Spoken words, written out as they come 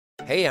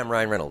Hey, I'm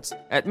Ryan Reynolds.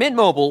 At Mint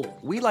Mobile,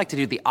 we like to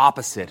do the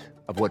opposite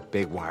of what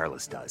Big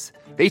Wireless does.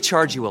 They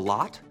charge you a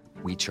lot,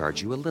 we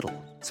charge you a little.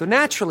 So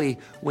naturally,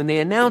 when they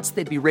announced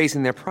they'd be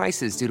raising their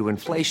prices due to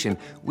inflation,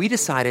 we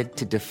decided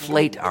to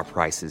deflate our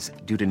prices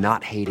due to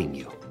not hating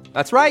you.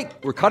 That's right.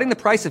 We're cutting the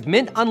price of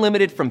Mint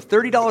Unlimited from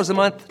 $30 a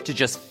month to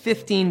just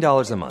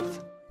 $15 a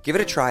month. Give it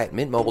a try at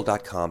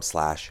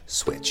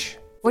mintmobile.com/switch.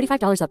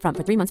 $45 up front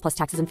for 3 months plus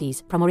taxes and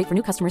fees. Promo rate for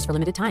new customers for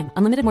limited time.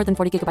 Unlimited more than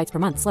 40 gigabytes per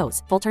month.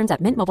 Slows full terms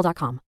at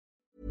mintmobile.com.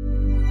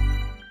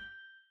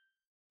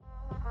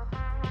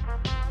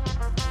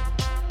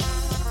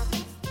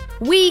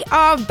 We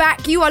are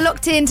back. You are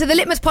locked into the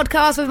Litmus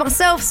podcast with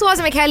myself,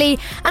 Swazi McKelly,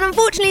 and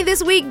unfortunately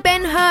this week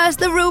Ben Hurst,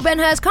 the real Ben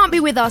Hurst, can't be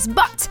with us.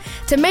 But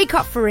to make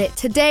up for it,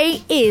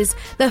 today is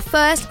the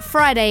first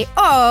Friday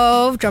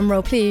of,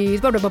 drumroll please,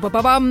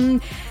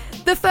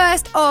 the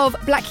first of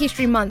Black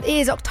History Month. It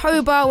is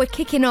October, we're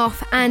kicking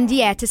off, and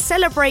yeah, to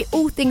celebrate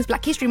all things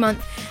Black History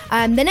Month,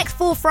 the next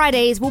 4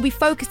 Fridays we'll be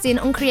focusing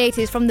on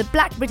creators from the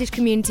Black British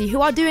community who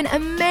are doing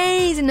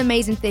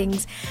amazing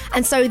things.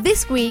 And so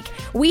this week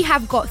we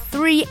have got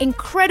 3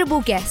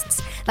 incredible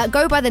guests that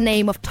go by the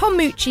name of Tom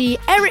Mucci,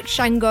 Eric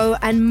Shango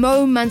and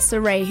Mo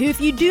Mansoray, who, if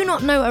you do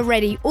not know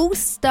already, all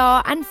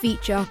star and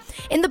feature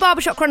in the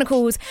Barbershop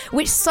Chronicles,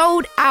 which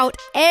sold out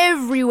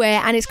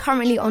everywhere and is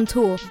currently on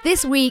tour.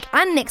 This week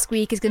and next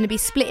week is going to be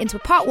split into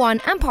part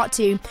 1 and part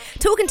 2,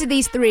 talking to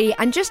these 3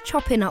 and just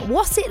chopping up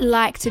what's it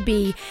like to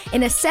be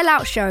in a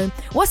sellout show,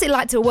 what's it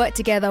like to work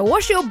together,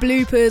 what's your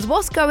bloopers,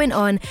 what's going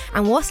on,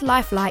 and what's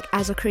life like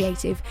as a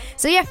creative.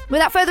 So yeah,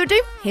 without further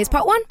ado, here's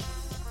part 1.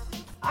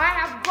 I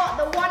have got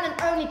the one and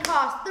only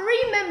cast,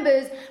 3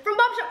 members from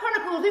Barbershop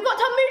Chronicles. We've got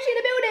Tom Mucci in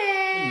the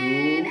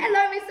building.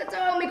 Hello, Mr.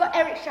 Tom. We've got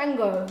Eric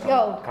Shango.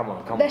 Come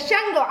on. The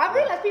Shango. I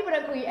realised people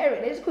don't call you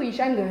Eric, they just call you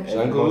Shango.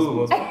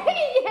 Shango.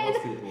 Yes.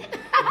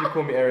 If you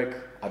call me Eric,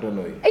 I don't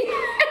know you.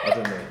 I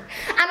don't know you.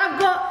 And I've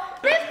got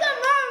Mr.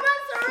 Mo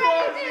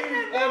Mansoray in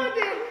the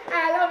building. I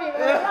love you,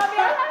 man. I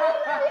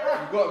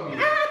love you.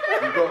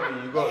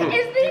 You got me.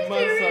 It's these 2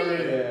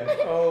 really.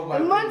 Yeah. Oh my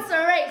God.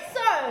 Mansoray.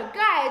 So,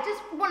 guys,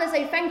 just want to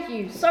say thank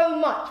you so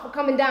much for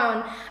coming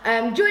down,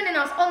 joining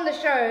us on the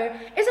show.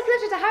 It's a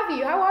pleasure to have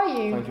you. How are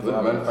you? Thank you for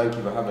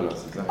having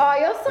us. Exactly. Oh,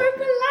 you're so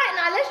polite.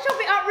 Now, let's chop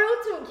it up real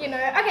talk, you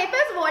know. Okay,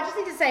 first of all, I just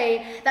need to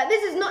say that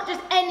this is not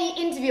just any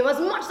interview. As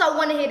much as I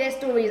want to hear their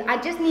stories, I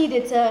just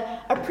needed to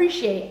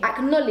appreciate,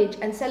 acknowledge,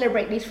 and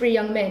celebrate these 3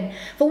 young men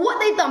for what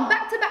they've done.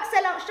 Back-to-back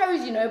sellout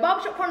shows, you know.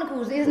 Barbershop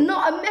Chronicles is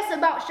not a mess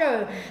about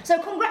show. So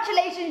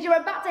congratulations, you're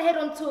about to head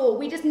on tour.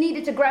 We just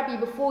needed to grab you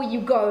before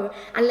you go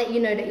and let you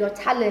know that your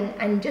talent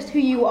and just who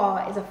you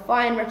are is a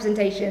fine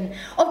representation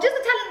of just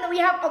the talent that we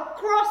have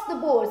across the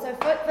board. So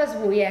first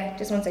of all, yeah,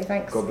 just want to say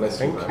thanks. God bless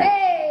you.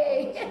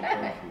 Hey!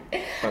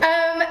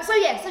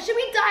 So should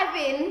we dive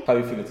in? How are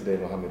you feeling today,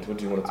 Mohammed? What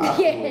do you want to talk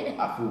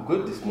I feel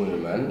good this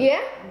morning, man.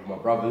 Yeah? With my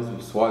brothers,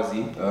 with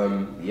Swazi.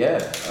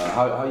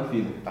 How are you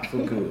feeling? I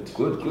feel good.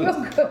 Good. Good. I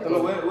don't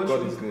know where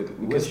God is good.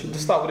 We can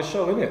just start with the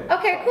show, innit?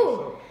 Okay,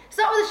 cool.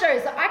 Start with the show.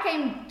 So I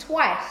came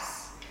twice.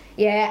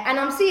 Yeah, and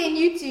I'm seeing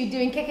you 2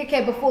 doing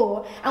KKK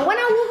before. And when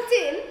I walked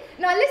in,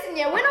 now listen,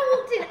 yeah, when I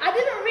walked in, I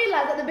didn't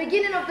realise at the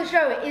beginning of the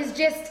show is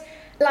just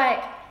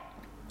like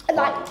a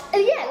party.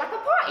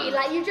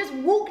 Like you just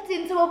walked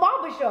into a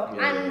barbershop.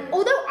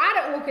 Although I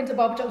don't walk into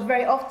barbershops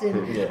very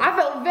often, I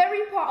felt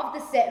very part of the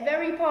set,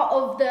 very part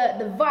of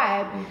the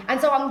vibe.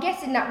 And so I'm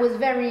guessing that was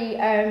very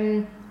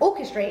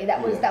orchestrated.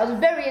 That was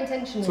very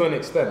intentional. To an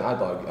extent,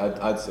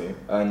 I'd say.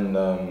 And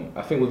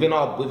I think within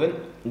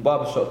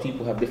barbershop,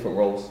 people have different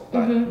roles,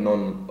 like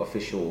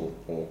non-official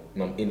or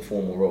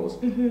non-informal roles.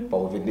 But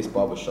within this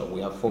barbershop,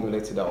 we have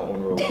formulated our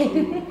own roles. So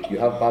you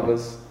have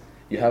barbers,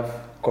 you have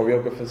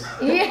choreographers.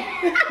 Yeah.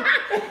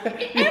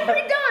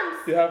 Every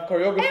dance. You have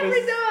choreographers.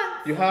 Every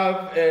dance.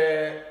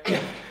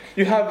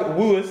 You have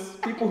wooers,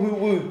 people who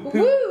woo.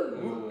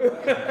 Woo.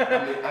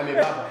 I'm a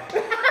barber.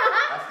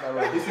 That's my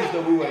role. This is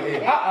the woo here.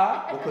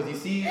 Because you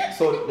see,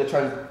 so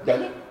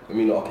transitions.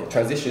 We have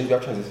transitions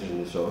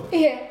in the show.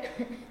 Yeah.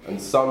 And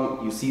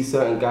you see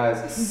certain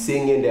guys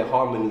singing their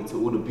harmony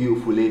to all the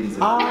beautiful ladies.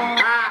 I'm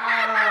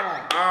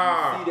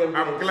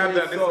glad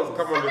that this has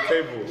come on the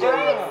table.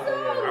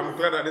 I'm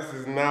glad that this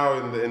is now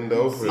in the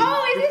open.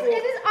 Oh, is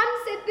this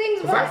unsaid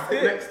things? I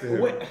sit next to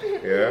him.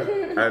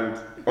 Yeah, and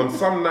on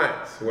some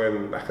nights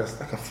when like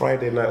a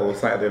Friday night or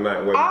Saturday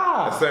night when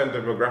a certain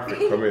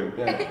demographic come in,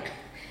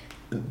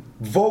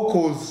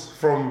 vocals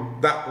from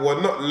that were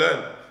not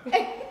learned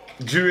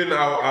during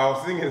our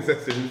singing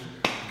sessions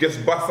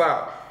just bust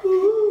out.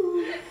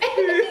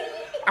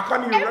 I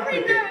can't even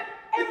replicate.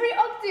 Every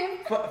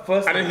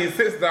octave. And then he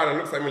sits down and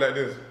looks at me like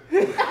this.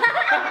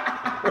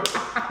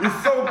 He's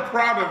so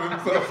proud of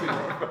himself.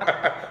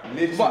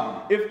 But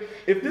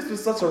if this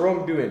was such a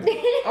wrongdoing,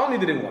 I only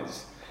did it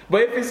once.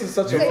 But if this is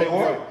such a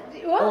wrong,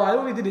 I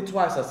only did it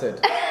twice. I said,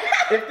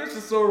 if this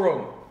is so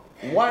wrong,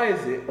 why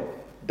is it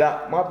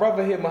that my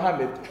brother here,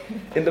 Mohammed,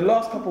 in the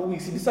last couple of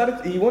weeks,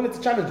 he wanted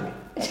to challenge me?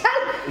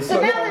 So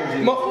now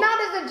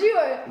there's a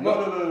duo.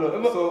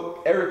 No.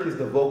 So Eric is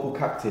the vocal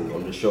captain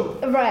on the show.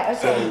 Right,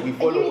 okay. So we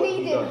follow are you what he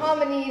leading does.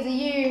 harmonies? Are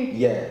you?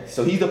 Yeah,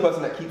 so he's the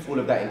person that keeps all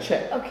of that in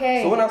check.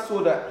 Okay. So when I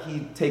saw that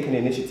he'd taken the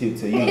initiative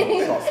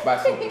to, start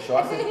spicing up the show,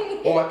 I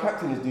said, well, my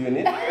captain is doing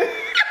it.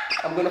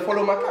 I'm going to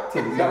follow my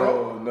captain. Is that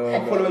right? No.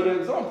 I'm following your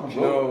example,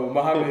 bro. No,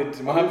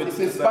 Mohammed. It's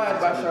inspired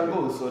by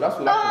Shango, so that's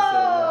what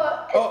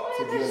I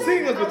can say.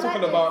 Seeing as we're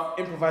talking about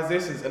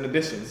improvisations and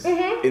additions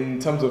in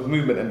terms of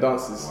movement and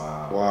dances,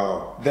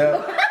 Wow.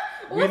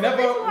 we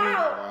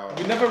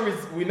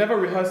never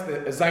rehearsed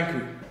a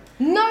zanku.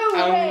 No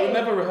And way. we will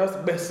never rehearse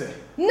Besse.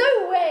 No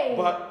way.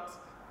 But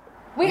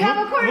we have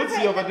a Mutsi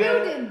choreographer in over the there.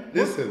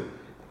 building.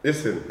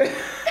 Listen.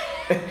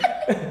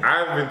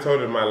 I've been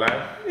told in my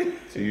life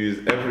to use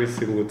every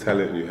single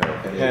talent you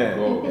have. There you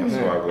go. That's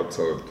what I got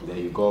told. There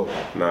you go.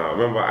 Now,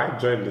 remember, I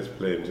joined this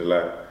play in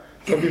July.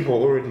 Some people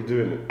are already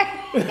doing it.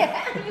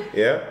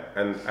 Yeah?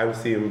 And I'm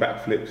seeing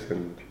backflips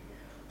and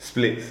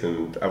splits,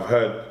 and I've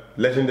heard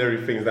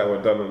legendary things that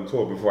were done on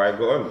tour before I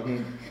got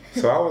on.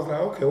 So I was like,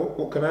 okay,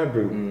 what can I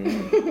bring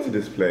to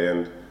this play?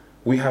 And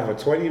we have a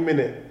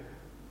 20-minute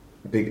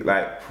big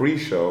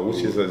pre-show,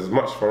 which is as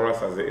much for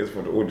us as it is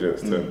for the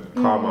audience to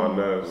calm our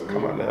nerves,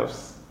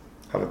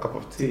 have a cup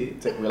of tea,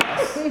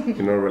 Relax.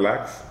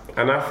 relax.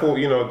 And I thought,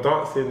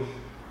 dancing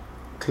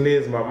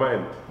clears my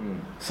mind.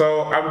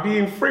 So I'm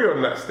being free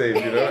on that stage,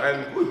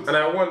 and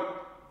I want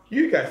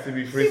you guys to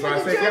be free. So I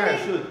say,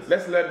 guys,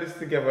 let's learn this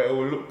together. It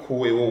will look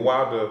cool. It will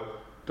wow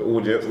the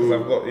audience, because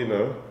I've got,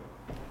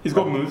 he's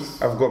got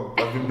moves. I've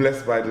been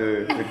blessed by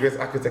the great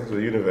architect of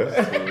the universe.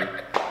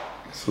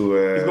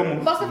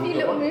 To Bust a few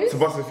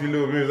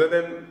little moves. And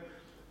then,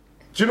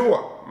 do you know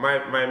what? My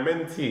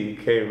mentee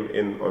came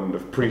in on the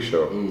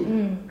pre-show,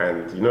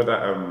 and you know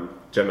that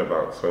Jenna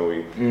bounce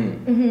when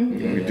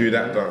we do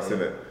that dance,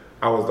 innit?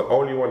 I was the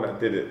only one that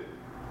did it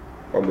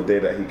on the day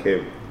that he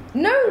came.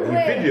 No and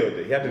way. He videoed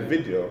it. He had a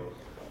video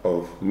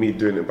of me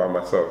doing it by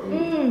myself,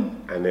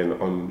 and then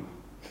on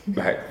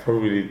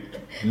probably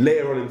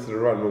later on into the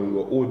run when we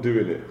were all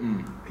doing it,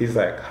 he's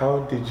like, "How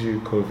did you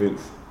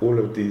convince all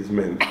of these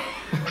men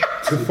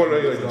to follow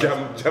your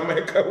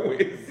Jamaica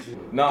ways?"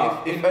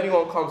 Now, if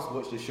anyone comes to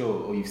watch the show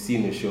or you've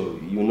seen the show,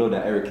 you'll know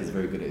that Eric is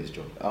very good at his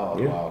job. Oh,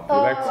 wow.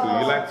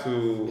 You like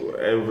to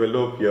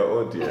envelope your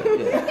audience.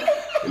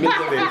 Make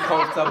them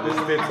comfortable. The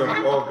state of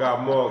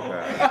Oga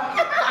Morga.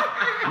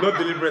 No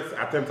deliberate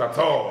attempt at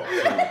all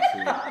to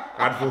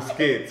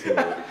advocate.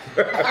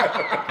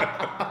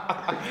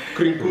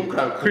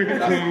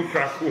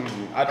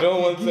 I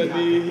don't want to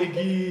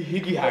be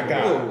higgy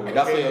haga.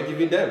 That's what you're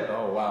giving them.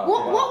 Oh, wow.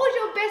 What was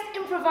your best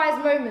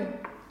improvised moment?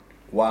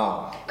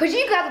 Wow. Because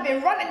you guys have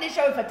been running this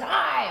show for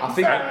time.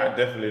 I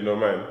definitely know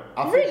mine.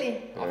 I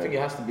think it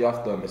has to be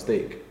after a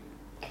mistake.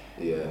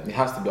 Yeah. It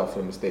has to be after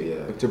a mistake.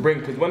 Yeah.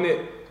 Because when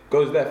it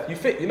goes left,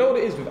 you know what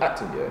it is with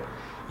acting, yeah?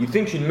 You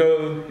think you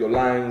know your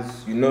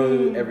lines, you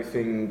know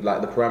everything,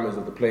 like the parameters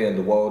of the play and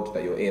the world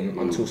that you're in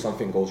until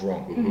something goes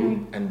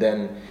wrong. And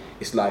then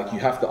it's like you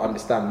have to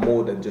understand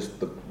more than just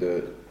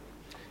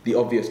the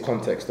obvious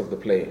context of the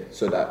play.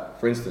 So that,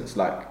 for instance,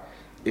 like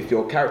if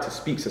your character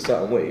speaks a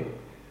certain way,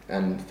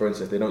 and for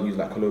instance they don't use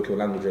like colloquial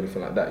language or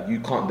anything like that, you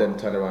can't then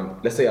turn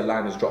around, let's say a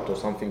line is dropped or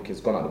something is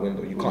gone out the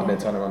window, you can't then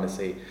turn around and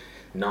say,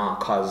 nah,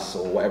 cuz,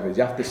 or whatever.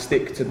 You have to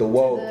stick to the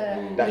world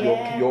that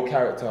your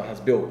character has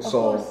built.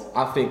 So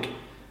I think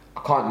I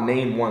can't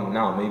name one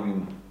now. Maybe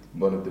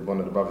one of the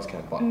brothers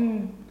can, but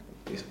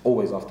it's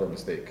always after a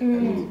mistake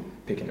and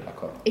picking it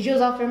back up. Is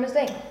yours after a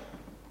mistake?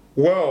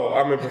 Well,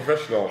 I'm a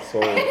professional, so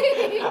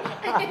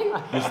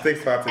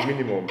mistakes are at a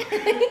minimum.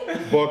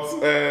 But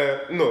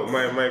no,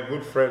 my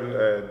good friend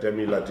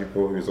Demi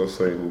Ladipo, who's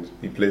also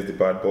he plays the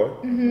bad boy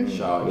in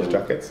the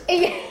jackets.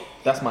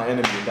 That's my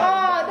enemy.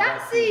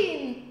 That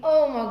scene!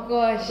 Oh my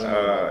gosh!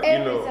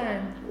 Every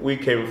time. We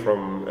came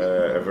from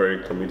a very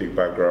comedic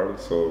background,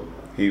 so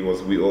we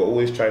were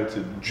always trying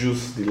to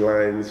juice the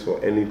lines for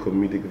any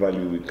comedic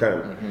value we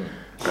can.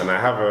 And I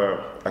have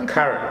a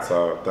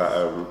character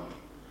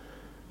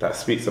that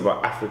speaks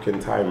about African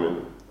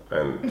timing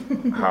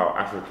and how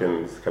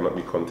Africans cannot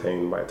be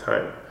contained by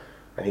time.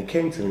 And he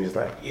came to me, he's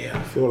like, yeah,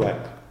 I feel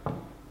like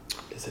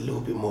there's a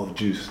little bit more of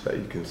juice that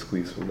you can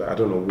squeeze from that. I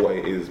don't know what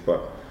it is,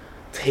 but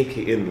take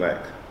it in,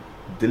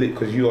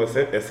 because you are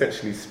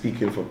essentially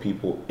speaking for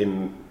people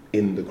in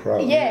the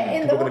crowd.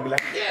 Yeah, people are gonna be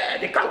like, yeah,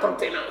 they can't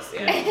contain us.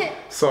 Yeah.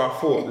 So I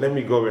thought, let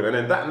me go in. And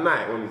then that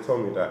night when he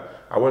told me that,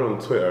 I went on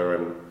Twitter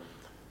and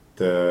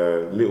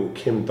the little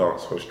Kim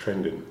dance was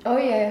trending. Oh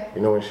yeah.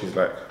 You know when she's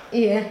like,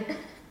 yeah.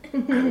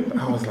 And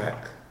I was like,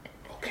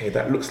 okay,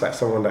 that looks like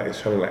someone that is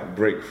trying to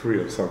break free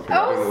or something.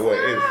 I don't know what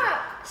it is.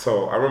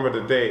 So I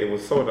remember the day it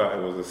was sold out.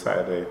 It was a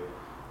Saturday,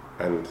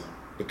 and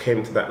it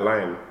came to that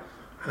line,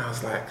 and I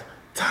was like,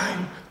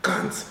 time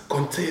can't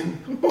contain.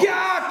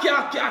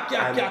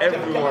 And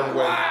everyone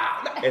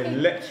went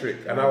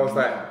electric, and I was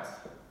like,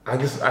 I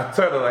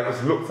turned and I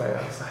just looked at it.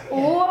 I was like,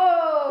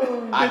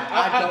 whoa.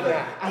 I done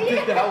that. I did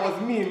that. That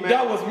was me, man.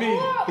 That was me.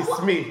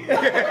 It's me.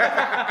 What does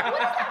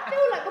that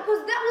feel like? Because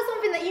that was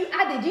something that you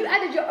added. You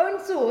added your own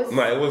sauce.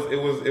 No, it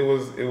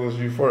was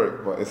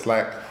euphoric, but it's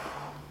like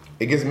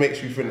it just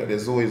makes you think that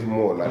there's always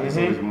more. Like there's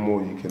always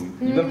more you can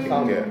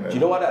get. Do you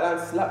know why that line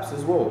slaps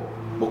as well?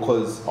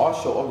 Because our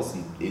show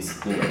obviously is,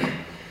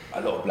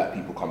 a lot of black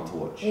people come to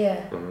watch.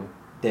 Yeah.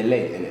 They're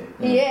late, innit?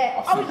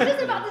 Yeah. I was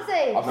just about to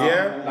say. I've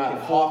seen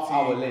like half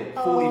hour late.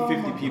 40,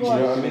 50 people, God.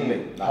 you know what I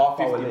mean? Like Half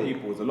hour 50 late.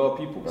 people is a lot of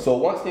people, bro. So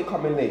once they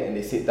come in late and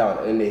they sit down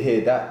and they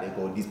hear that, they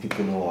go, these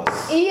people know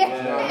us. Yeah.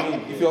 You know what I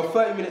mean? If you're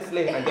 30 minutes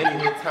late and then you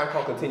hear time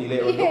can't continue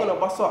later on, you're gonna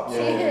bust up. So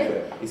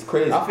it's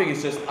crazy. I think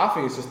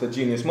it's just a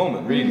genius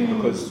moment, really,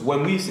 because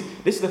when we see,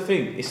 this is the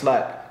thing, it's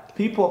like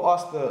people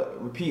ask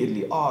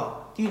repeatedly,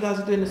 you guys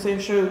are doing the same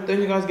show, then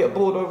you guys get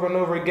bored over and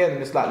over again.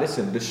 And it's like,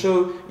 listen, the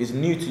show is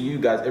new to you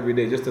guys every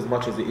day just as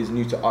much as it is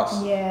new to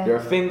us. Yeah. There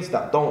are things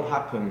that don't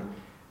happen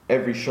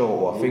every show,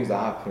 or things that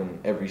happen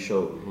every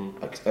show,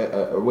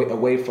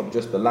 away from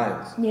just the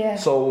lines. Yeah.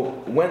 So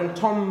when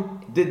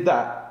Tom did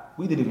that,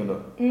 we didn't even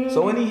know.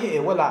 So when he hit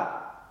it, we're like,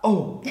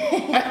 oh.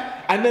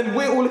 And then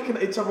we're all looking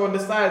at each other on the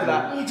side,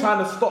 like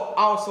trying to stop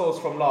ourselves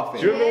from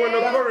laughing. Do you remember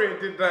when the Korean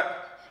did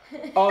that?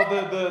 Oh,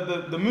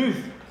 the move.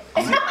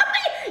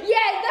 Yeah,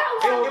 that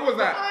one. It was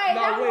that.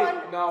 Now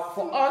wait, now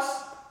for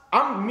us,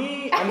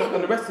 me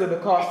and the rest of the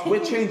cast,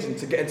 we're changing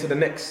to get into the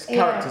next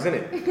characters,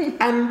 innit?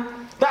 And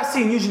that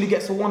scene usually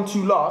gets a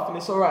 1-2 laugh, and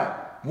it's alright.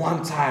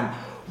 One time,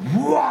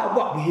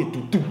 what we hear,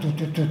 do, do, do,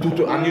 do, do, do,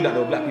 do. I knew that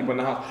there were black people in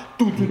the house,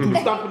 do, do, do,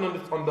 stamping in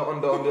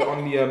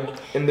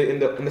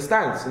the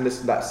stands, in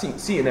this like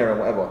seating area,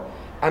 whatever.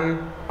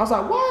 And I was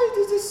like, why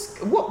is this?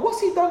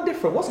 What's he done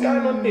different? What's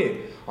going on here?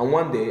 And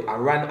one day I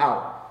ran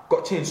out,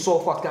 got changed so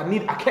fast.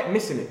 I kept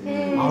missing it.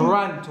 I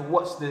ran to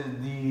watch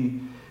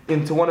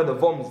into one of the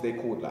VOMs they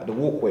called, like the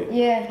walkway.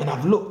 Yeah. And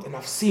I've looked and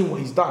I've seen what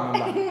he's done. I'm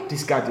like,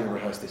 this guy didn't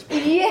rehearse this. Bro.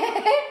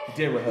 Yeah. He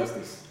didn't rehearse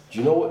this. Do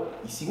you know what?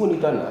 You see when he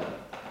done that,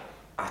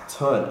 I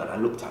turned and I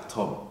looked at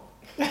Tom.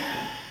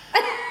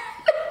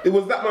 It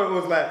was that moment.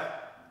 It was like,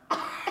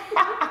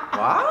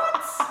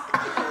 What?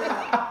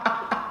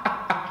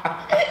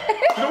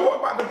 you know what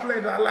about the play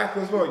that I like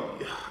as well?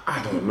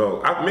 I don't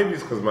know. Maybe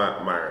it's because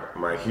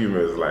my humor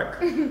is like.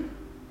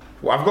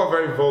 Well, I've got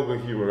very vulgar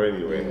humor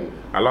anyway.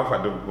 I laugh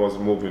at the most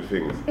morbid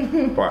things,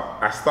 but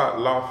I start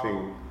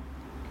laughing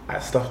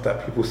at stuff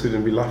that people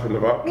shouldn't be laughing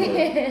about.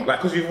 Like,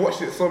 because you've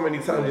watched it so many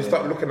times, you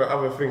start looking at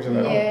other things and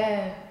like,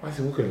 why is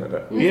he walking like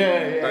that?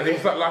 Yeah. Like, you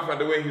start laughing at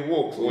the way he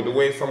walks or the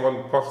way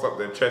someone puffs up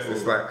their chest.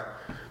 It's like,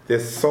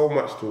 there's so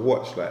much to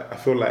watch. Like, I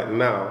feel like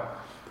now,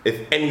 if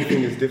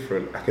anything is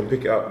different, I can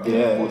pick it up.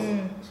 Yeah.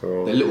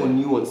 So The little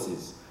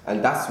nuances.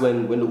 And that's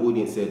when the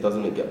audience says,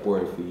 doesn't it get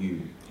boring for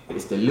you?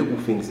 It's the little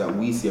things that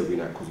we see every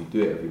night because we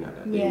do it every night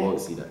that they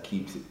won't see, that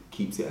keeps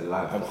it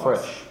alive And for fresh.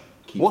 us.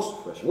 Keeps it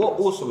fresh for What us.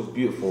 also is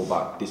beautiful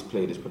about this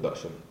play, this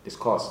production, this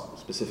cast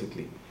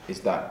specifically,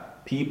 is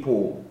that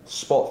people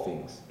spot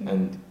things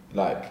and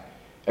like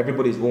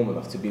everybody's warm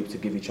enough to be able to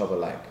give each other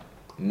like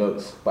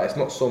notes, but it's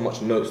not so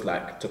much notes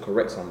like to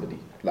correct somebody.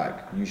 Like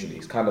usually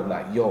it's kind of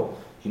like, yo,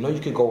 you know you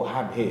could go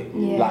ham here.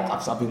 Yeah.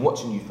 Like I've been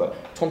watching you for.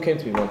 Tom came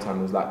to me one time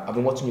and was like, I've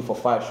been watching you for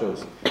 5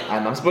 shows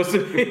and I'm supposed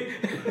to be.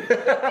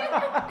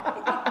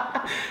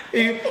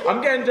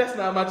 I'm getting dressed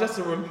now in my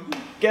dressing room,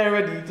 getting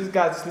ready. This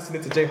guy's just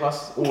listening to J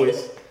Hus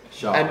always.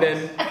 And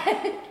then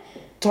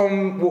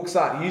Tom walks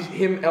out.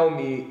 Him,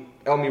 Elmi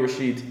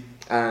Rashid,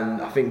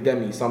 and I think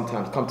Demi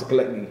sometimes come to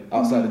collect me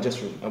outside the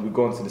dressing room, and we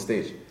go onto the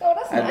stage. Oh,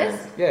 that's And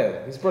nice.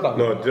 yeah, his brother.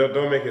 no,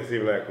 don't make it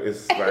seem like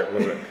it's like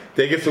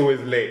they get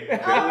always late.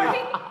 They're always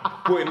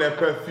putting their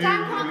perfume,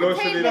 Time can't lotion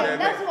contain in them, their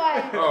that's neck.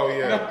 why. Oh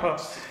yeah.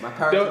 My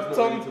character's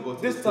not ready to go Tom,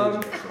 to this the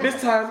time, stage.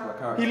 this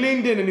time, he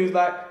leaned in and he was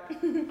like,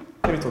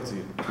 let me talk to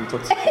you. Let me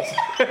talk to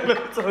you. Let me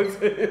talk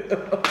to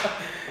you.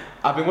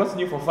 I've been watching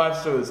you for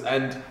 5 shows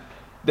and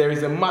there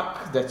is a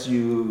mark that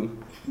you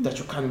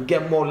can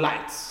get more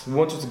lights. We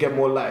want you to get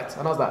more lights.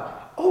 And I was like,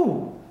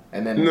 oh.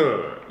 And then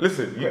No.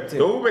 Listen,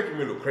 they're all making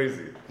me look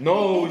crazy.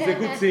 no, it's a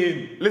good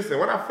scene. Listen,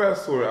 when I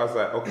first saw it, I was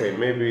like, okay,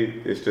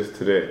 maybe it's just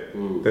today.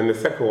 Then the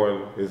second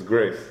one is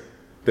Grace.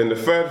 Then the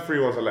third 3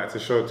 ones I like to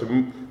show to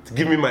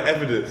give me my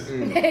evidence.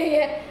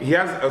 Yeah. He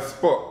has a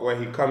spot where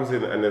he comes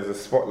in and there's a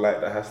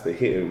spotlight that has to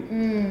hit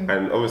him.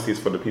 And obviously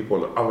it's for the people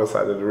on the other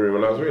side of the room.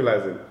 And I was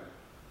realizing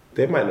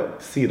they might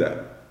not see that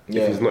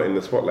if he's not in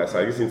the spotlight. So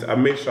I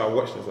made sure I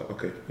watched it. I was like,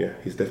 okay, yeah,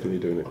 he's definitely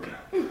doing it.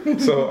 Okay.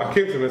 So I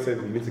came to him and said,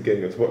 you need to get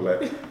in the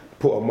spotlight.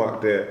 Put a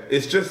mark there.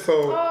 It's just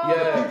so...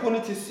 Yeah. People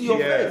need to see your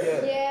Yes.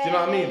 face. Do you know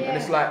what I mean? And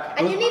it's like...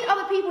 And you need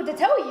other people to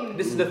tell you.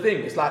 This is the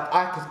thing. It's like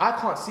because I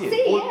can't see it.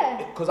 See,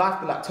 yeah. Because I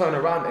have to like turn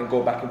around and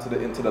go back into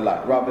the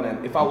light. Rather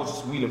than if I was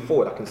just wheeling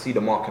forward, I can see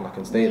the mark and I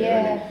can stay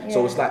there. innit?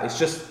 So it's like it's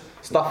just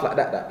stuff like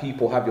that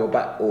people have your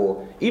back.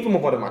 Or even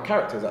with one of my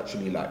characters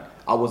actually, like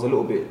I was a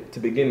little bit in the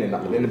beginning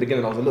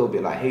I was a little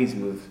bit like hazy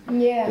with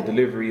the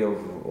delivery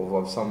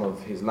of some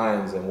of his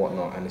lines and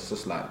whatnot. And it's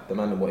just like the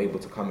man that were able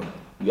to come in.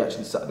 We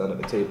actually sat down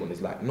at the table and it's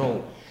like,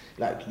 no,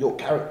 like your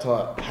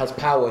character has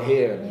power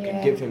here, and you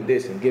can give him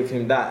this and give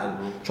him that,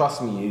 and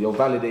trust me, you're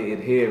validated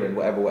here and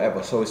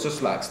whatever. So it's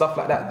just like stuff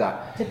like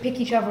that to pick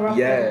each other up.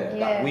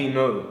 That we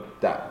know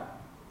that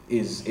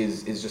is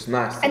just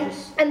nice.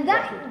 And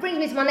that brings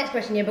me to my next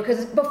question here,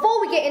 because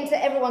before we get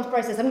into everyone's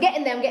process, I'm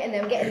getting there.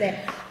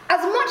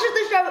 As much as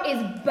the show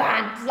is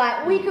bad,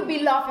 like we could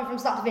be laughing from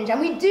start to finish,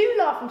 and we do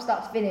laugh from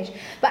start to finish,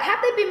 but have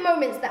there been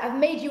moments that have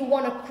made you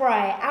want to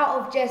cry out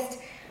of just,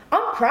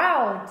 I'm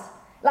proud.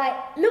 Like,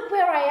 look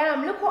where I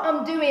am, look what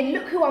I'm doing,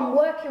 look who I'm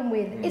working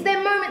with. Is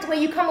there moments where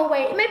you come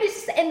away, maybe it's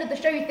just the end of the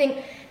show, you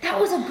think, that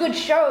was a good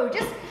show.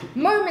 Just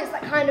moments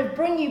that kind of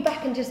bring you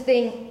back and just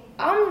think,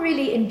 I'm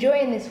really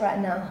enjoying this right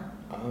now.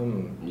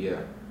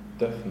 Yeah.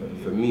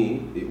 Definitely. For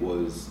me,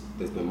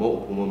 there's been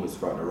multiple moments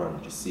throughout the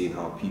run, just seeing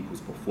how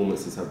people's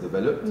performances have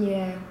developed.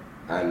 Yeah.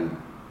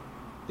 And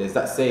there's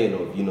that saying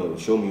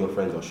of, show me your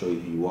friends, I'll show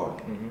you who you are.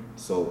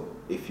 So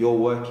if you're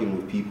working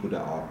with people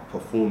that are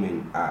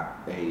performing at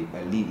a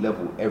elite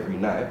level every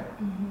night,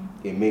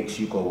 it makes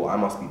you go, well, I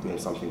must be doing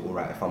something all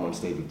right if I'm on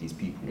stage with these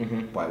people.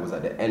 But it was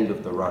at the end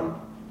of the run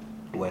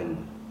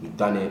when we'd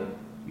done it,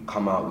 we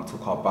come out, we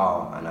took our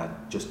bow, and I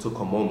just took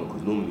a moment,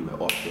 because normally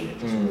we're off in it,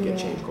 just get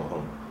changed, go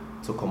home.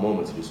 Took a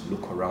moment to just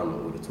look around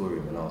the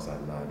auditorium, and I was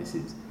like, nah, this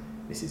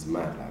is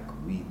mad. Like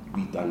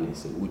we done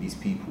this, and all these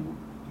people,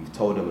 you've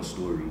told them a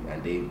story,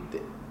 and they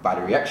by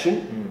the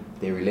reaction,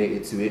 they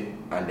related to it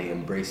and they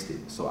embraced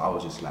it. So I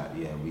was just like,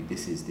 yeah,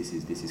 this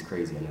is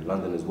crazy. And in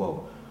London as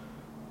well.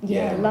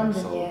 Yeah, London.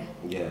 So,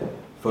 yeah.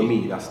 For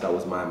me, that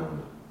was my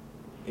moment.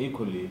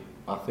 Equally,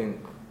 I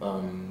think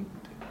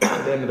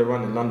at the end of the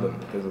run in London,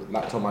 because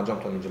like Tom, I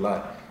jumped on in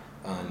July,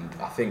 and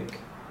I think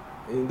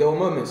there were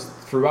moments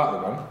throughout the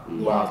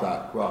run where I was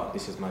like, wow,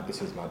 this is mad,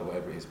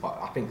 whatever it is. But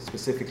I think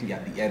specifically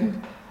at the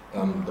end,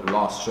 the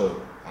last show,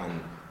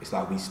 and it's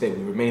like we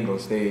remained on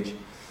stage.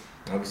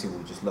 Obviously, we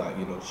were just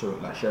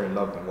sharing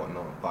love and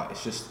whatnot. But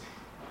it's just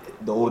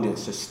the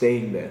audience just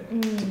staying there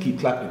to keep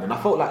clapping, and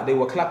I felt like they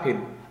were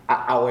clapping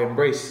at our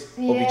embrace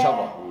of each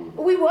other.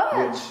 We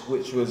were,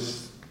 which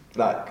was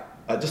like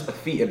just a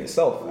feat in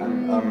itself,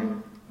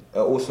 and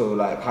also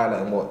like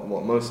highlighting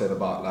what Mo said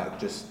about like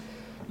just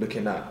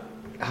looking at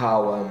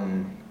how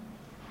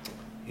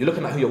you're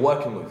looking at who you're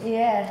working with.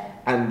 Yeah.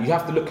 And you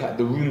have to look at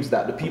the rooms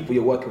that the people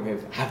you're working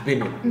with have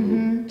been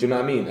in. Do you know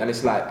what I mean? And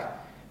it's like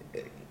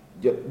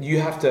you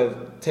have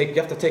to take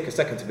a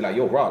second to be like,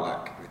 yo, raw,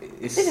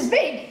 like this is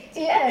big.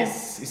 Yeah.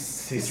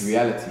 It's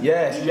reality.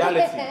 Yeah, it's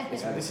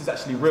reality. This is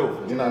actually real.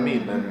 Do you know what I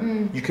mean?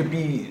 And you could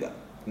be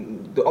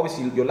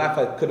obviously your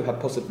life could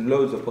have had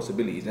loads of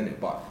possibilities in it,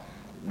 but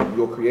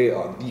your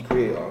creator, the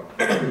creator,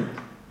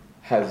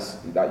 has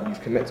that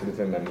you've connected with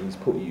him and he's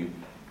put you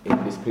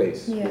in this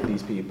place with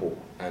these people,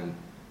 and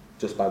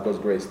just by God's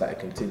grace that it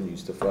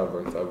continues to further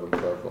and further and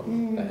further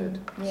ahead.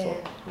 Yeah.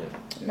 So,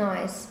 yeah.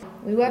 Nice.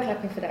 We were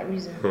clapping for that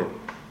reason.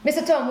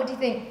 Mr. Tom, what do you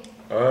think?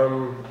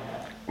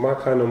 My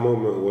kind of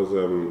moment was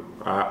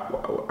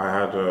I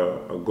had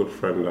a good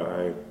friend that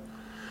I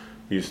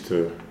used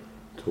to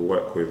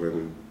work with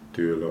and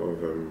do a lot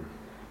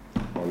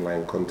of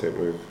online content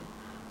with.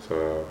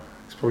 So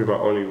it's probably my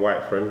only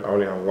white friend. I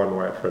only have one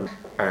white friend,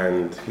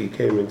 and he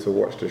came in to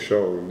watch the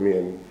show with me,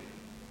 and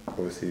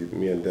obviously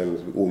me and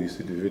Dems, we all used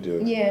to do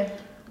videos. Yeah.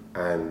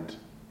 And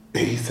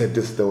he said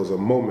there was a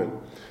moment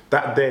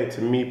that day,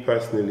 to me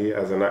personally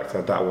as an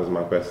actor, that was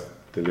my best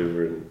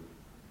delivering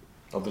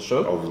of the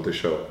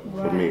show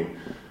for me.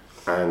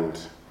 And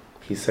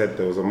he said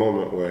there was a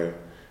moment where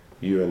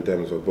you and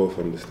Dems were both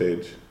on the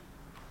stage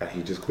and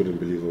he just couldn't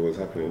believe what was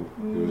happening.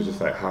 It was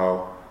just like,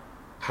 how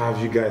have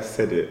you guys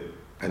said it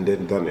and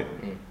then done it?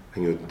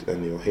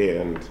 And you're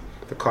here, and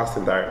the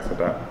casting director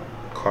that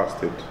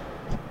casted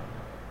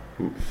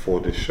for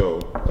the show,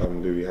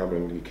 Louis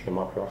Hammond, he came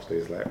up after,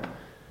 he's like,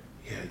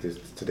 yeah,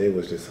 today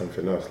was just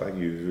something else, like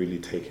you've really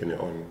taken it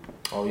on.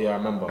 Oh yeah, I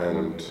remember.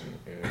 And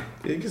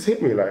it just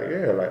hit me like,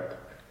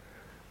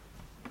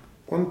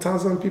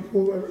 1,000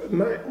 people a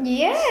night.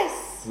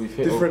 Yes.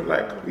 Different,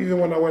 like, even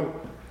when I went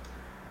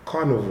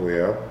Carnival,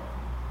 yeah.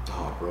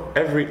 Oh, bro.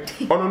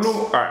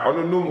 On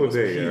a normal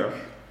day, yeah.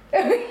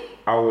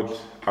 I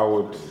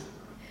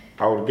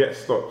would get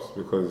stops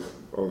because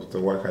of the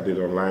work I did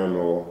online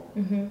or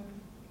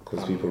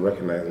because people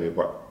recognize me,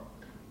 but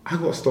I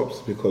got stops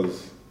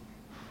because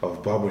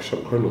of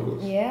Barbershop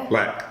Chronicles. Yeah.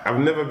 Like, I've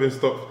never been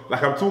stopped.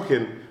 Like, I'm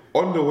talking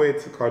on the way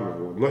to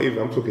Carnival,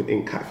 I'm talking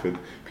in Catford,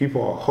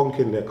 people are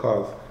honking their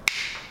cars.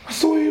 I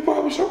saw you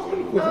Barbershop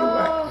Chronicles.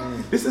 I'm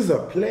like, this is a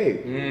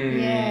play.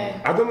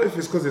 Yeah. I don't know if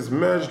it's because it's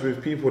merged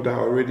with people that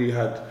already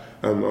had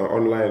an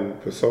online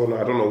persona.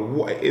 I don't know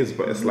what it is,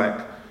 but it's like,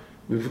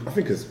 I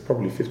think it's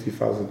probably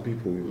 50,000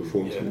 people we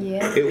performed to.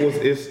 Yeah.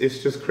 It's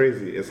just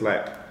crazy. It's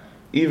like,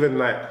 even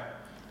like,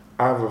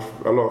 I have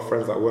a lot of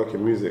friends that work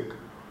in music.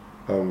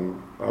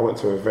 I went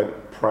to an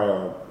event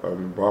prior,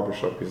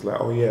 Barbershop. He's like,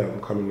 oh yeah,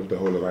 I'm coming with the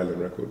whole of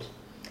Island Records.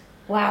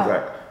 Wow.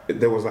 Like,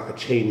 there was like a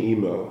chain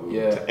email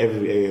to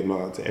every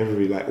AMR, to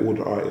every, like, all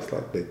the artists,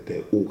 like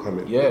they're all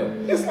coming. Yeah.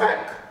 It's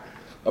like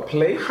a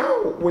play.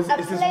 How is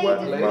this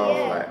word of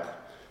mouth? Like,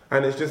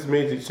 And it's just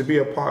made it, to be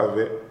a part of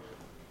it,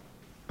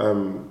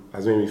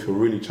 has made me feel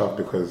really chuffed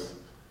because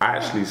I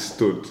actually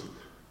stood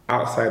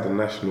outside the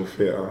National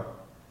Theatre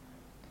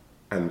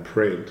and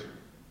prayed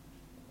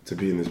to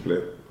be in this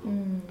play,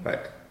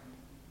 like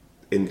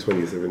in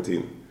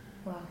 2017.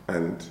 Wow.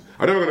 And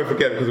I'm never gonna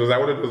forget because it was like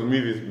one of those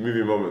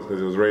movie moments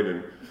because it was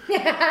raining.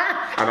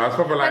 And I was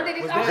probably like,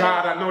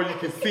 God, I know you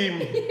can see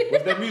me.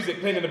 Was there music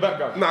playing in the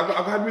background? No,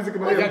 I've had music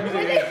in my ear.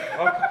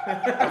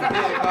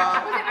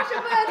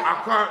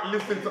 I can't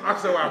listen to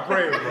Usher while I'm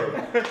praying,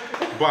 bro.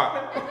 But,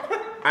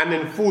 and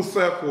in full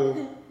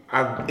circle,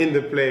 I'm in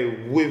the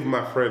play with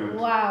my friend.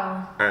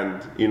 Wow.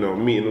 And, you know,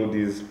 meeting all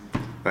these,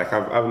 like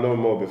I've known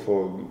more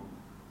before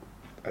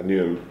I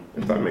knew him,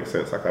 if that makes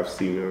sense. Like I've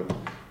seen him,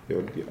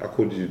 you know, I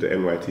called you the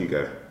NYT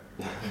guy.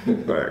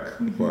 Like,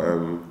 but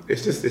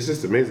it's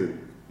just amazing.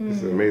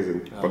 It's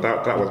amazing. But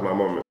that was my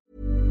moment.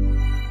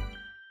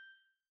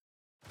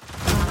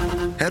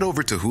 Head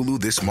over to Hulu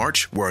this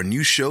March, where our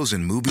new shows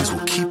and movies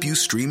will keep you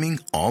streaming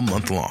all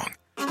month long.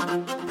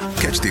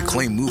 Catch the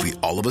acclaimed movie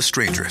All of Us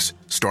Strangers,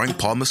 starring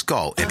Paul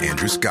Mescal and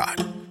Andrew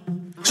Scott.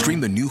 Stream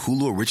the new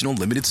Hulu original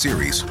limited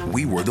series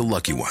We Were the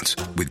Lucky Ones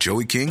with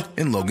Joey King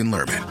and Logan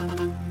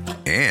Lerman.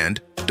 And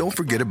don't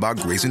forget about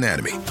Grey's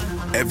Anatomy.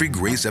 Every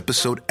Grey's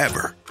episode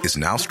ever is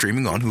now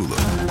streaming on Hulu.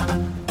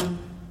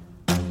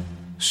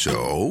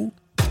 So,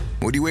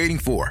 what are you waiting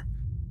for?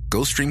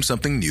 Go stream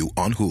something new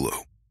on Hulu.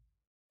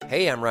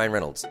 Hey, I'm Ryan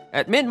Reynolds.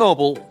 At Mint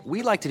Mobile,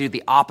 we like to do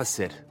the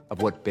opposite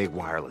of what Big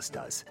Wireless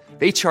does.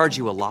 They charge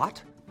you a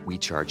lot, we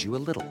charge you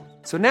a little.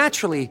 So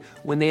naturally,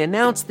 when they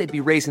announced they'd be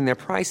raising their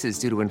prices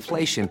due to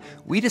inflation,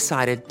 we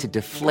decided to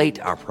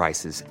deflate our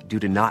prices due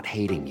to not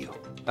hating you.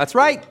 That's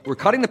right. We're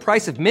cutting the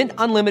price of Mint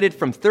Unlimited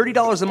from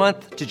 $30 a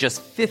month to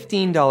just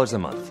 $15 a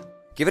month.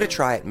 Give it a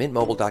try at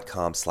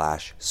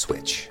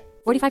mintmobile.com/switch.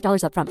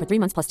 $45 upfront for 3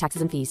 months plus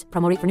taxes and fees.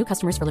 Promo rate for new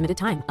customers for limited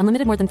time.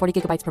 Unlimited more than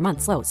 40 gigabytes per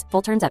month slows.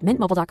 Full terms at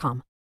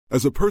mintmobile.com.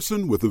 As a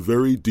person with a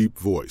very deep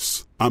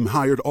voice, I'm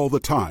hired all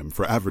the time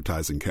for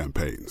advertising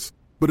campaigns.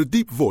 But a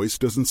deep voice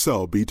doesn't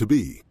sell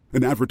B2B.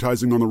 And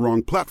advertising on the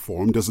wrong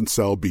platform doesn't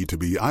sell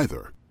B2B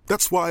either.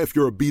 That's why if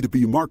you're a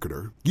B2B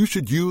marketer, you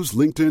should use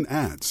LinkedIn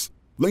ads.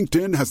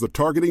 LinkedIn has the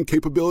targeting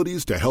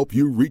capabilities to help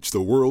you reach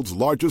the world's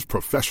largest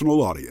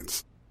professional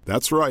audience.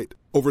 That's right.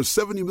 Over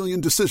 70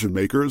 million decision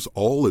makers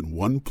all in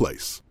one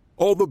place.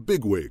 All the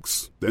big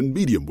wigs, then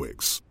medium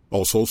wigs.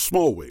 Also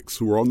small wigs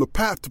who are on the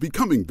path to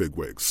becoming big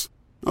wigs.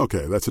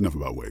 Okay, that's enough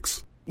about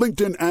wigs.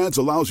 LinkedIn ads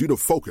allows you to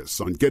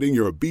focus on getting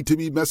your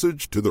B2B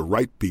message to the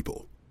right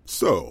people.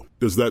 So,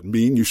 does that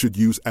mean you should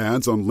use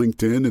ads on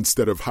LinkedIn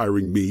instead of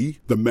hiring me,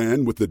 the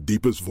man with the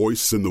deepest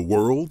voice in the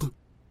world?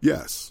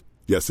 Yes.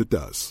 Yes, it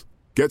does.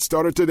 Get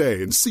started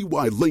today and see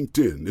why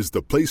LinkedIn is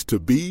the place to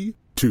be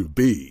to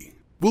be.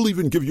 We'll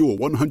even give you a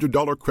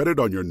 $100 credit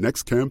on your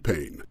next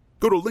campaign.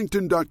 Go to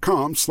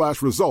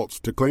linkedin.com/results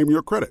to claim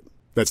your credit.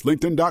 That's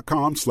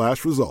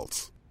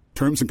linkedin.com/results.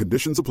 Terms and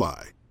conditions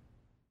apply.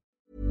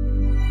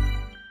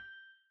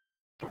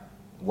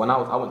 When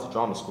I went to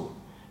drama school,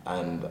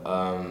 and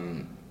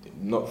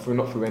not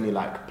through any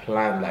like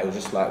plan, like it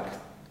was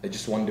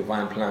just one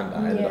divine plan that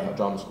I ended up at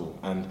drama school,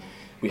 and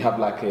we have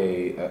like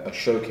a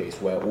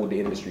showcase where all the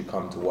industry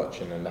come to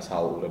watch, and then that's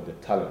how all of the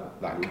talent,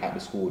 like at the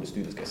school, the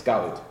students get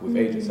scouted with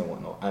agents and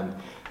whatnot. And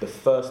the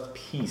first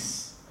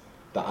piece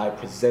that I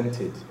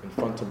presented in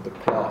front of the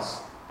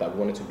class that we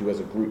wanted to do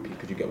as a group piece,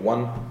 because you get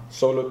one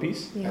solo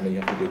piece and then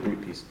you have to do a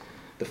group piece.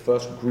 The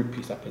first group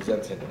piece I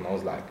presented, and I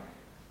was like,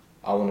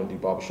 I want to do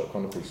Barbershop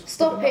Chronicles.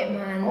 Stop it,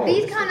 man.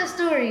 These kind of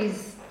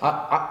stories.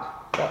 I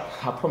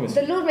promise.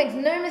 The Lord makes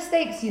no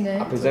mistakes, you know.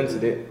 I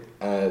presented it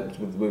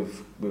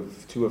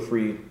with 2 or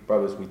 3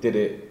 brothers. We did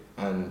it,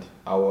 and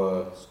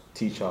our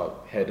teacher,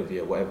 head of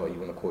year, whatever you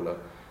want to call her,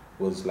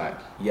 was like,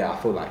 "Yeah, I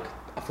feel like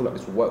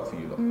this will work for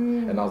you, lot."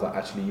 And I was like,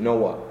 "Actually, you know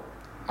what?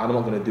 I'm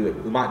not gonna do it.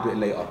 We might do it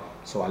later."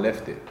 So I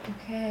left it.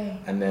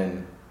 Okay. And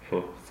then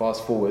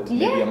fast forward,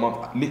 maybe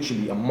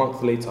literally a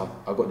month later,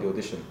 I got the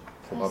audition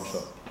for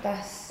Barbershop.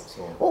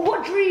 Well,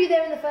 what drew you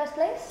there in the first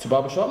place? To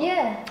Barbershop?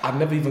 Yeah. I've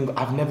never even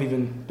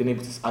been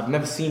able to. I've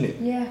never seen it.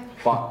 Yeah.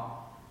 But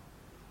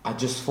I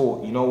just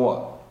thought, you know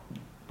what,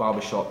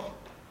 Barbershop,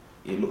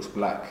 it looks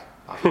black.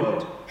 I've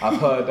heard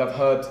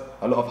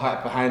a lot of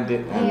hype behind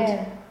it,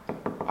 and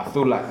I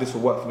feel like this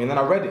will work for me. And then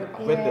I read it.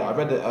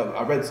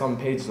 I read some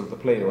pages of the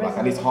play, or like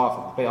at least half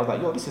of the play. I was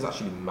like, yo, this is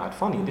actually mad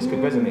funny. This could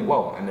resonate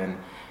well. And then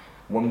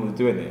when we were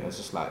doing it, it's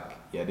just like,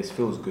 yeah, this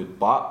feels good,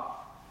 but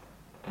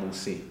we'll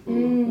see.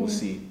 We'll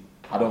see.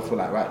 I don't feel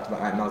like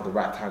right now's the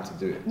right time to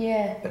do it.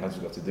 Yeah. Then I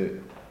just got to do it.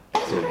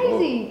 That's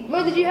crazy.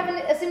 Mo, did you have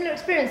a similar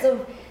experience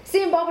of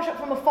seeing Barbershop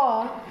from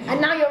afar,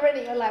 and now you're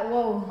ready, you're like,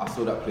 whoa. I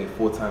saw that play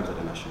 4 times at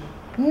the National.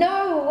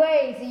 No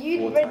way. So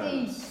you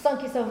already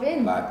sunk yourself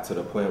in? Like, to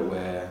the point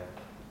where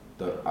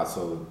I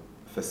saw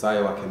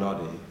Fesayo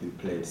Akinade, who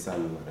played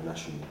Samuel at the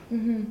National.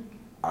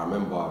 I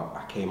remember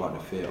I came out the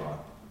theatre,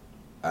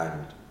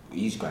 and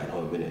he's going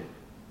home, innit?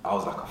 I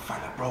was like a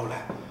fan, like, bro,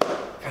 like,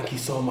 thank you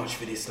so much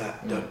for this,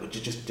 like,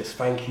 just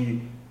thank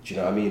you. Do you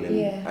know what I mean?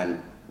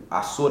 And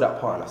I saw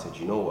that part and I said,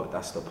 you know what,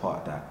 that's the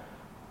part that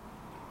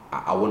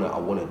I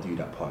wanna do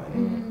that part.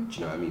 And do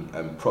you know what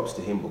I mean? Props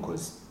to him,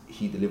 because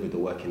he delivered the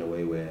work in a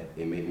way where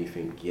it made me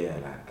think, yeah,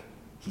 like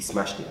he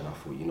smashed it, and I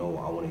thought, you know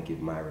what, I want to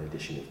give my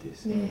rendition of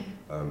this.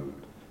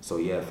 So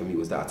yeah, for me it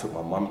was that I took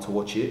my mum to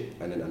watch it,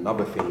 and then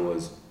another thing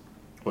was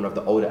one of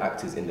the older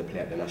actors in the play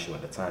at the National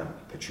at the time,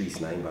 Patrice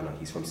Naimbana.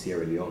 He's from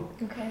Sierra Leone.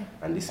 Okay.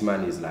 And this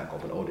man is like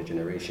of an older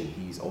generation.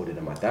 He's older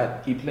than my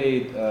dad. He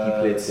played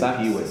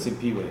Simpiwe.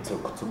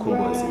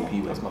 Tukumbo and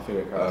Simpiwe. That's my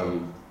favourite character.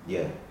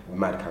 Yeah,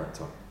 mad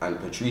character. And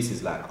Patrice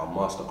is like a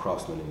master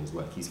craftsman in his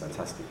work. He's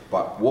fantastic.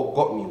 But what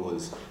got me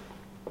was,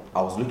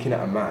 I was looking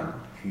at a man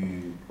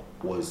who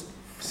was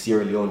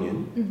Sierra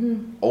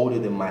Leonean, older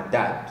than my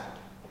dad,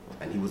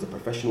 and he was a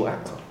professional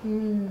actor.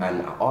 And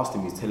I asked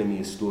him, he was telling me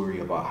a story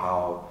about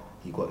how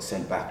he got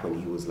sent back when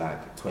he was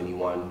like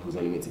 21. He was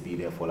only meant to be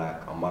there for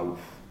like a month,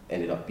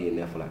 ended up being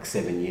there for like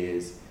 7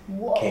 years.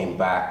 Whoa. Came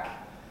back,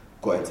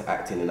 got into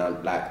acting, and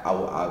I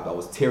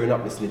was tearing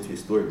up listening to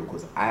his story,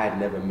 because I had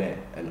never met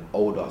an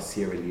older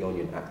Sierra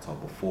Leonean actor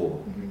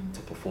before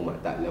to perform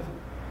at that level.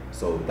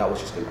 So that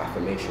was just an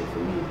affirmation for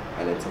me.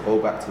 And then to go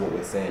back to what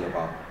we're saying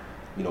about,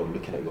 you know,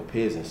 looking at your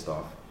peers and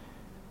stuff,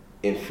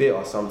 in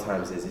theatre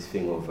sometimes there's this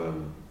thing of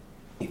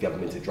if you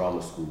haven't been to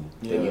drama school,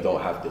 then you don't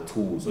have the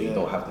tools, or you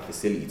don't have the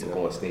facility to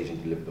go on stage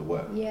and deliver the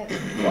work.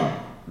 But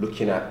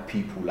looking at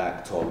people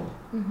like Tom,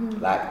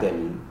 like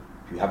Demi,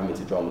 who haven't been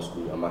to drama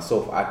school, and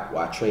myself,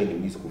 I trained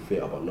in musical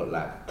theatre, but not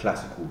like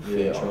classical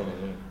theatre.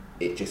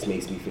 It just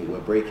makes me think we're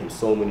breaking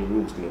so many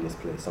rules doing this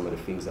play. Some of the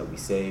things that we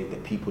say, the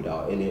people that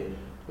are in it,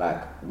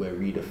 like we're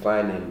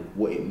redefining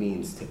what it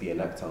means to be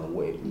an actor and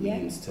what it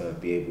means to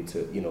be able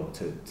to, you know,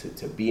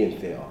 to be in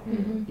theatre.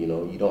 You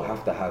know, you don't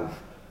have to have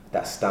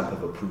that stamp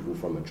of approval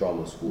from a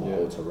drama school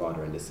or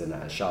Torada and this and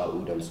that. And shout out all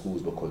them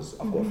schools, because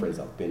I've got friends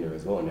that have been there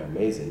as well and they're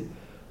amazing.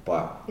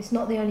 But it's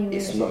not the only route.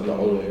 It's not the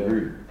only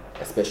route,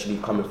 especially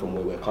coming from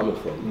where we're coming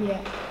from.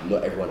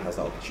 Not everyone has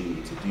the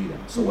opportunity to do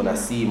that. So when I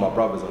see my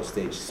brothers on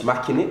stage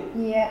smacking it,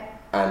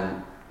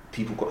 and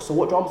people go, so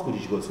what drama school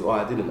did you go to? Oh,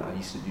 I didn't. I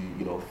used to do,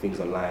 you know, things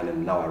online,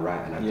 and now I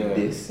write and I do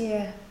this.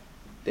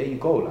 There you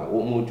go. Like,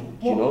 what more do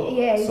you know?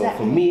 Exactly. So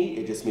for me,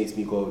 it just makes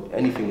me go,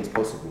 anything is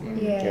possible.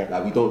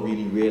 Like, we don't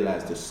really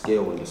realise the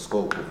scale and the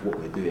scope of what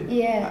we're doing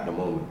at the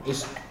moment.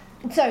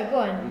 So go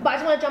on, but I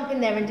just want to jump in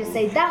there and just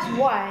say that's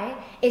why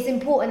it's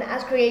important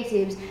as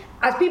creatives,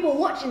 as people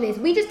watching this,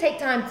 we just take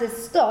time to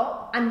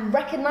stop and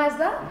recognise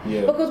that.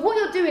 Because what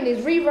you're doing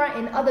is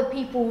rewriting other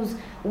people's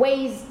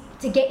ways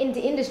to get into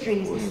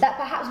industries that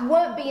perhaps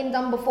weren't being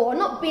done before, or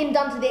not being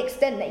done to the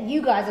extent that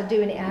you guys are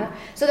doing it at,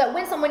 so that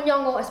when someone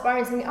young or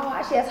aspiring to think, oh,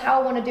 actually that's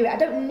how I want to do it, I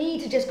don't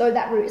need to just go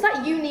that route. It's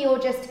like uni or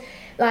just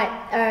like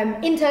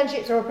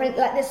internships or like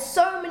there's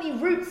so many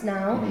routes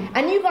now,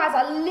 and you guys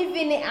are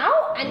living it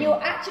out, and you're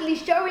actually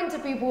showing to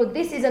people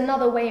this is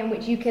another way in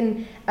which you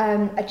can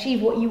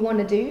achieve what you want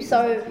to do.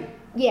 So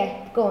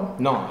yeah, go on.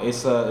 No,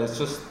 it's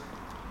just,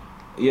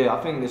 yeah,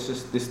 I think it's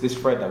just this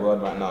thread that we're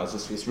on right now.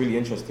 It's really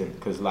interesting,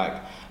 because like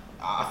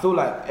I feel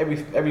like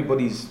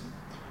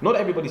not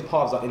everybody's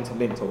paths are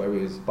interlinked or where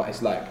it is, but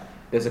it's like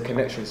there's a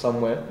connection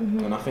somewhere,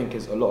 and I think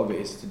a lot of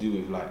it is to do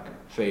with like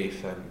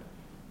faith and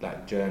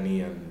like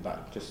journey and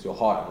like just your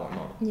heart and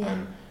whatnot.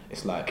 And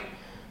it's like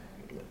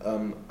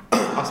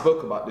I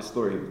spoke about this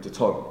story to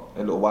Tom a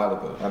little while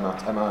ago, and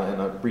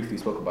I briefly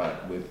spoke about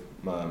it with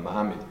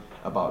Mohammed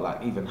about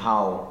like even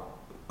how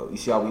you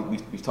see how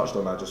we've touched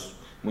on that, just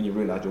when you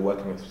realise you're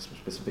working with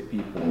specific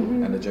people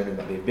and the journey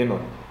that they've been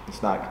on.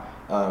 It's like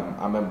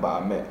I remember I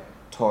met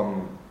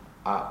Tom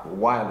at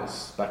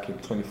Wireless back in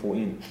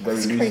 2014, very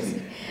loosely.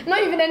 Crazy.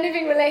 Not even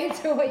anything related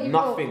to what you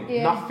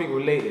Nothing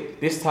related.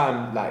 This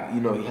time, like,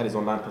 you know, he had his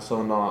online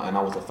persona, and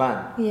I was a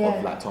fan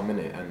of like Tom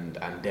Innit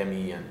and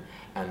Demi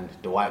and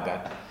the white guy.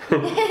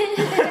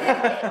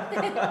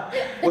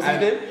 What's his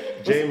name?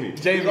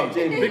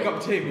 Jamie. Big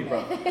up Jamie, bro.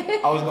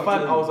 I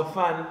was a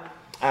fan.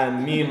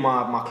 And me and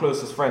my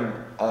closest friend,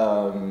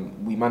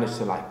 we managed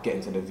to like get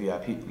into the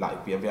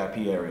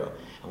VIP area,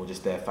 and we're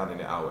just there fanning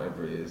it out,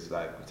 whatever it is,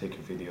 like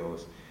taking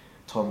videos.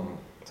 Tom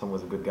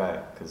was a good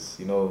guy, because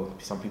you know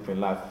some people in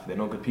life, they're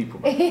not good people.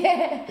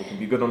 They can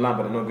be good online,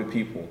 but they're not good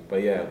people.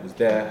 But yeah, was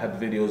there, had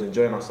videos,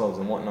 enjoying ourselves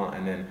and whatnot.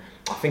 And then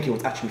I think it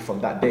was actually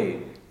from that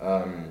day,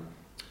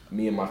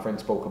 me and my friend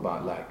spoke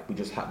about like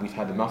we've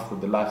had enough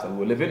with the life that we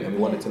were living, and we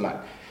wanted to like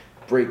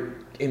break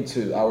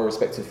into our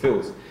respective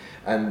fields.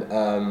 And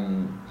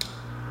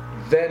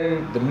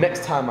then the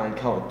next time I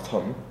encountered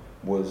Tom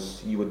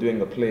was you were doing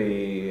a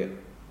play,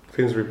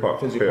 Finsbury Park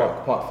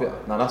Theatre.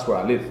 Now that's where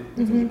I live, in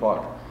Finsbury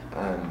Park.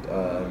 And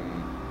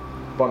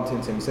bumped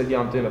into him. He said, "Yeah,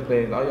 I'm doing a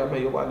play." Oh yeah,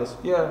 mate, you're Wireless.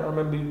 Yeah, I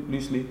remember you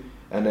loosely.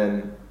 And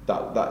then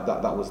that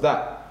was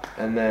that.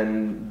 And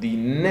then the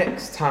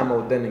next time I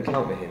would then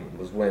encounter him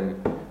was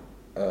when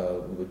we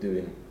were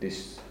doing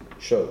this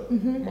show,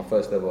 my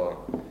first ever.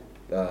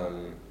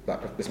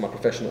 Like it's my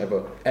professional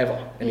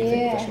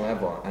anything professional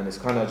ever, and it's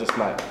kind of just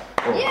like,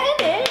 God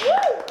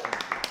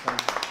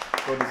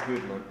is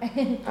good, man.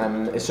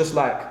 And it's just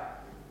like,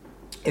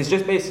 it's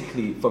just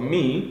basically for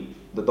me,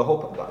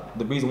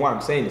 the reason why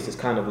I'm saying this is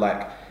kind of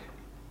like,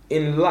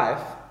 in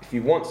life, if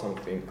you want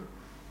something,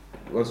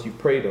 once you've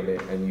prayed on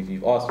it and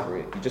you've asked for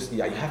it,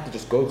 you have to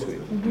just go to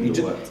it. You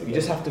just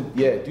have to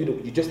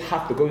you just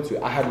have to go to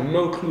it. I had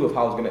no clue of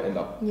how I was gonna end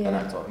up an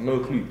actor. No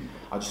clue.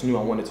 I just knew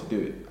I wanted to do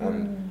it,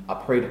 and I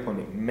prayed upon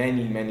it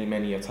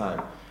many a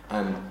time.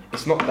 And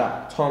it's not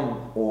that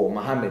Tom or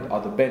Mohammed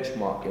are the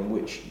benchmark in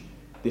which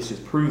this is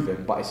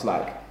proven, but it's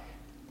like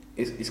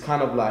it's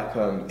kind of like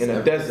in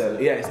a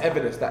desert. Yeah, it's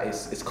evidence that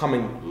it's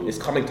coming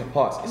to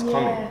pass. It's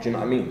coming. Do you know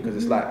what I mean? Because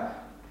it's like,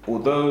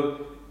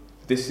 although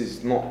this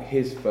is not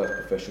his first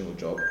professional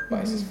job, but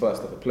it's his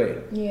first ever play.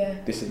 Yeah.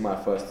 This is my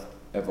first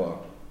ever.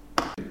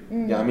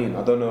 Yeah, I mean,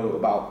 I don't know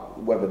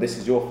about whether this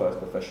is your first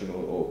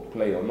professional or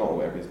play or not, or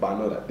whatever it is, but I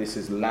know that this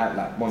is like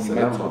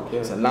monumental.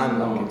 It's a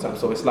landmark in time.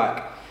 So it's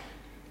like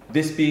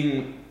this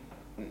being,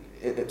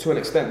 to an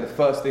extent, the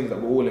first things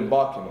that we're all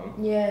embarking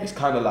on. Yeah. It's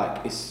kind of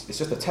like it's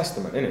just a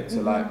testament, innit?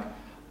 To like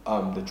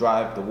the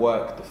drive, the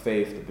work, the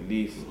faith, the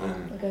belief,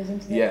 and it goes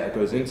into it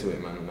goes into it,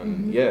 man.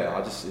 And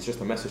it's just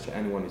a message to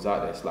anyone who's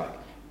out there. It's like,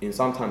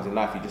 sometimes in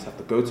life you just have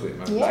to go to it,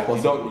 man. Like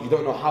you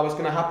don't know how it's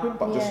gonna happen,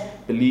 but just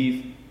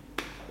believe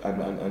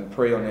and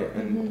pray on it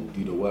and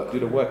do the work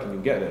and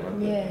you'll get there,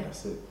 man. Yeah,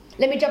 that's it.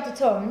 Let me jump to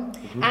Tom,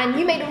 and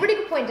you made a really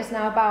good point just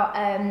now about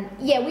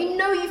we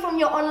know you from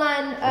your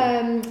online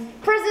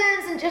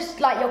presence and just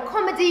like your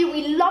comedy.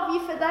 We love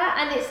you for that,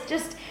 and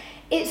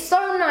it's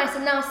so nice to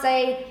now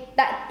say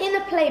that in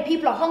a play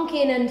people are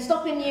honking and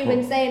stopping you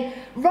and saying,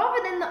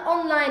 rather than the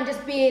online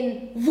just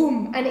being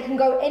boom and it can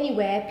go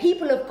anywhere,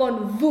 people have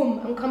gone boom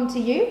and come to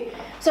you.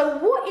 So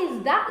what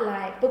is that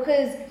like?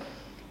 Because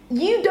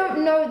you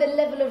don't know the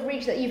level of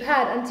reach that you've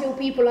had until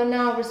people are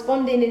now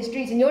responding in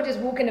streets and you're just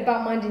walking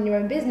about minding your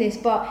own business.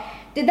 But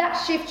did that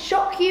shift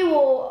shock you,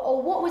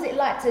 or what was it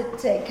like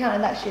to encounter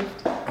that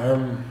shift?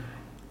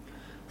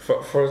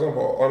 For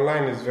example,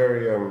 online is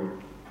very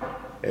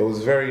it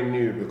was very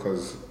new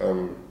because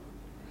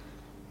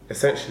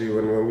essentially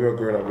when we were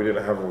growing up we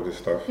didn't have all this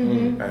stuff,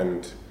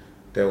 and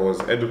there was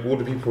all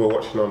the people who were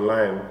watching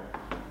online,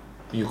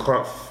 you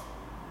can't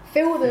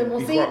feel them or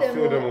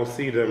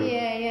see them.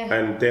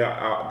 And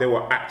they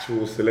were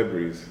actual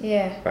celebrities.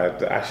 Yeah. Like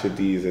the Asher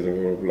D's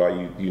and like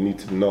you need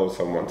to know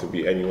someone to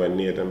be anywhere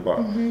near them.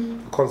 But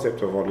the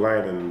concept of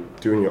online and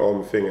doing your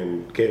own thing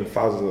and getting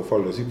thousands of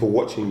followers, people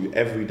watching you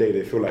every day,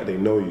 they feel like they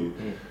know you.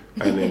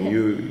 And then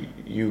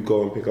you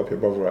go and pick up your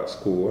brother at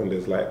school and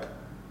there's like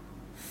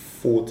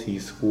 40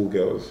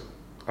 schoolgirls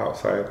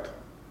outside,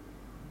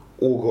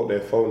 all got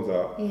their phones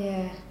out.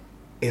 Yeah.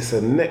 It's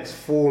a next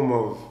form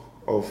of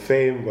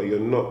fame, but you're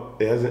not.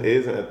 It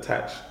isn't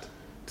attached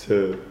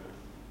to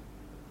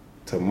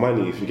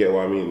money, if you get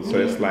what I mean. So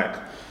it's like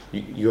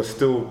you're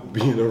still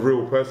being a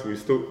real person.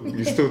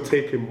 You're still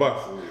taking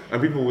bus,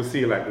 and people will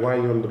see like, why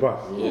are you on the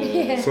bus?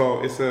 Yeah.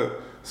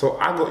 So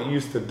I got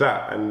used to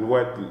that and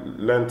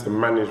learned to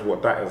manage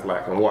what that is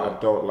like and what I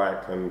don't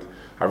like, and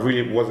I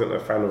really wasn't a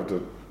fan of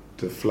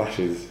the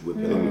flashes.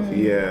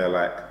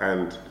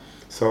 And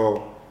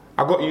so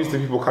I got used to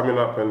people coming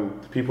up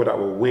and people that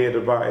were weird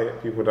about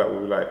it, people that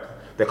were like,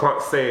 they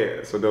can't say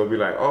it, so they'll be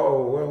like,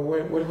 oh, well,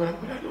 where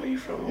I know you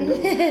from?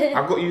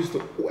 I got used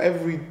to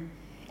every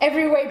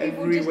way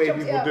people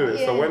do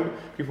it. So when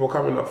people were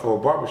coming up for a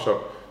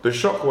barbershop, the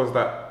shock was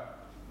that,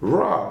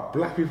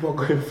 black people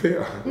are going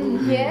theatre.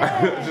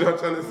 Yeah. You know what I'm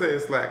trying to say?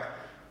 It's like,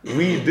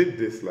 we did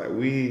this, like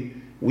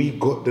we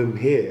got them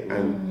here,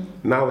 and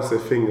now it's a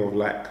thing of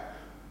like,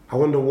 I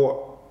wonder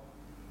what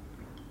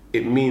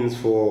it means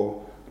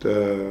for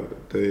the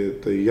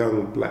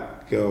young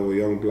black girl or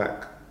young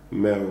black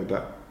male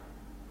that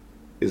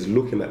is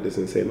looking at this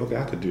and saying, okay,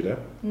 I could do that.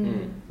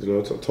 You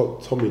know,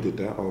 Tommy did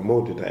that, or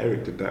Mo did that,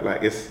 Eric did that.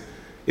 Like it's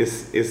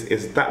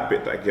that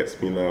bit that gets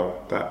me now.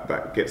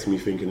 That gets me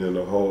thinking in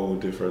a whole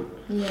different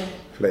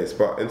place.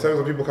 But in terms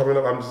of people coming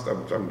up,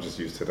 I'm just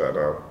used to that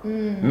now.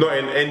 Not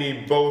in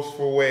any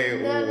boastful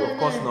way. Of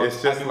course not.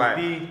 It's just like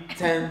be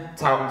 10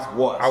 times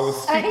worse. I would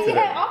speak to them.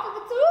 After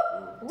the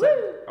tour,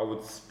 woo. I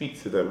would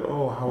speak to them.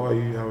 Oh, how are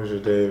you? How was your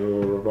day?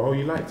 Oh,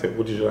 you liked it.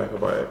 What did you like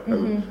about it?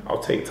 And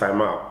I'll take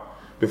time out.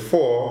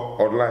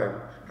 Before online,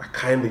 I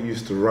kind of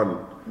used to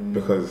run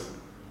because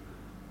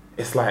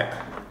it's like,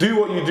 do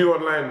what you do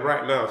online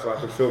right now so I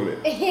can film it.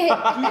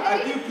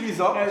 I do please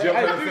up. Do you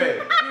know what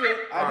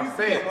I'm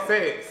saying?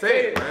 Say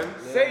it, man.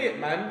 Say it,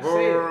 man.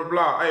 Blah,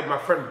 blah. Hey, my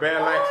friend Bear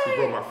likes you,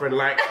 bro. My friend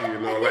likes you, you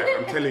know. Like,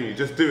 I'm telling you,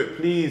 just do it,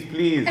 please.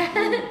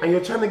 And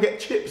you're trying to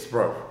get chips,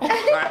 bro.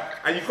 Like,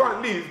 and you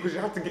can't leave because you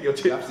have to get your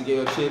chips. You have to get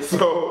your chips.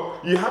 So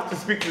you have to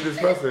speak to this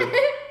person.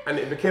 And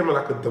it became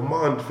like a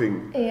demand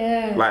thing.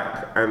 Yeah.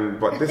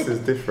 But this is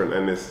different,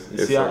 and it's.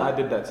 See, I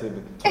did that to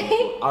him.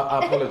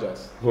 I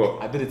apologize.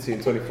 What? I did it to you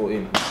in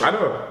 2014. I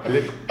know. I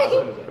did. I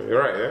apologize. You're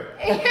right, yeah.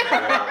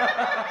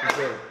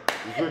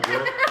 You're good,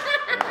 yeah.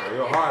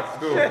 You're hard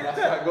still.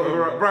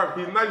 Bruv,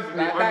 he nudged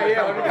me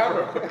on the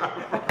camera.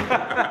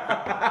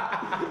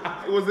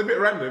 It was a bit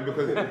random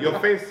because your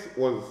face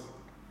was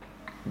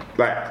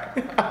like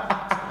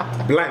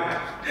blank.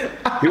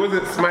 He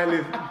wasn't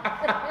smiling.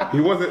 He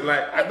wasn't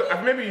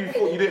like, maybe you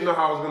thought you didn't know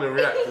how I was going to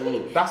react to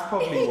me. That's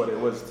probably what it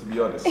was, to be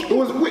honest. It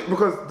was weird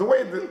because the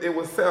way that it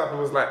was set up, it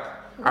was like,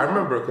 I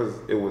remember because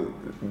it was,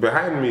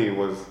 behind me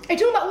was... Are you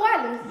talking about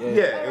wireless?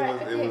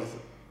 Yeah,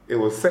 it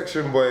was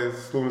Section Boys,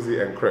 Slumsy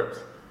and Crept.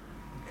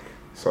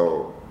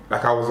 So,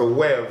 like I was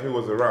aware of who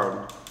was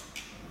around.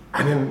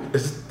 And then,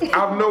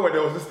 out of nowhere,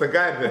 there was just a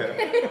guy there.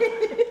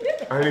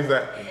 And he's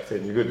like,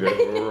 saying, you good, yeah?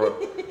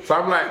 So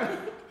I'm like,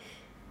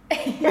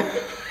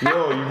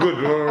 yo, you good,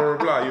 blah, blah,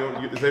 blah.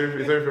 Is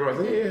everything right? I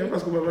said, yeah,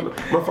 that's good, man. Man,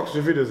 fucks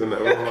your videos and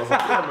that. I was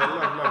like, yeah,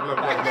 man,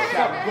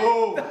 love. Go.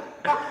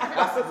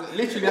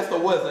 That's the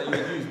words that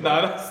you use.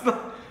 No, that's not.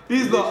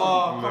 He's not,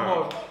 come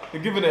on.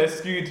 You're giving it a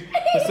skewed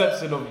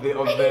perception of the But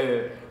I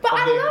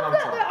love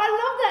that, though. I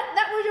love that.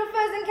 That was your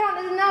first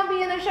encounter to now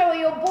be in a show with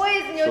your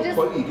boys and you're your just...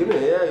 colleague, isn't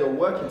it? Yeah, you're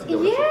working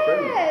together.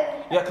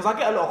 Yeah. Yeah, because I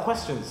get a lot of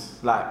questions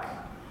like,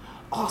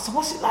 oh, so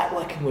what's it like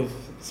working with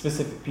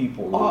specific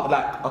people? Oh,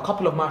 like a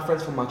couple of my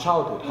friends from my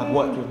childhood have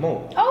worked with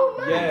Mo. Oh,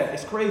 nice. Yeah,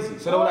 it's crazy.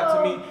 So they were like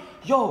to me,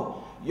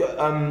 yo,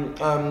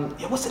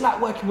 what's it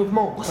like working with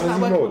Mo? What's it like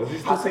working? Does he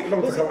still take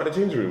long to come out of the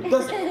change room?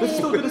 Does he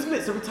still do the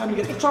splits every time he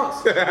gets the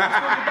chance?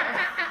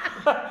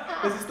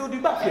 Does he still do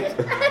backflips?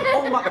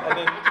 Oh my!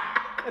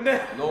 And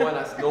then no one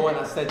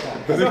has said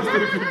that. Does he still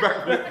do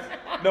backflips?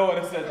 No one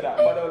has said that,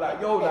 but they were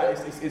like, yo, like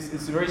it's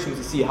inspirational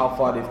to see how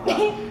far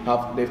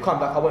they've come.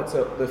 Like I went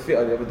to the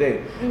theatre the other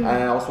day, and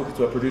I was talking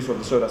to a producer of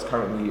the show that's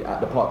currently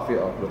at the Park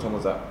Theatre, where Tom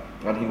was at,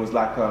 and he was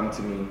like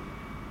to me,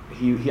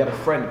 he had a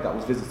friend that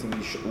was visiting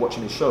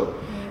watching his show,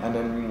 and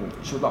then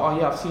she was like, oh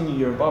yeah, I've seen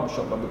you're in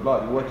Barbershop, blah blah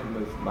blah, you're working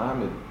with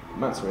Mohammed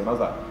Mansour, and I was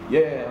like,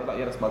 yeah,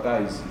 that's my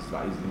guy. He's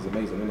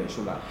amazing, isn't it? She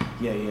was like,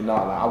 yeah,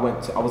 nah.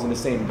 Like I was in the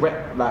same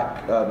rep,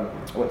 like I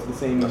went to the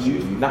same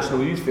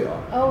National Youth Theatre,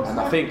 and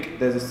I think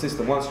there's a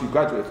system once you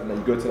graduate and then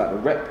you go to like the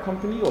rep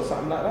company or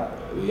something like that.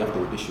 You have to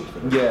audition for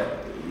them.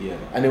 Yeah.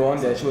 And they were on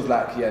there. She was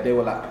like, yeah, they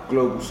were like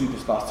global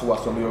superstars to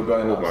us when we were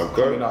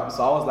coming up.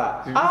 So I was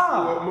like, did you see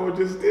what Mo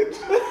just did?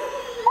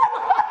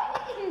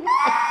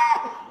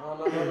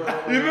 No.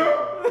 You know,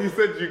 he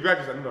said you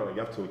graduated. No, you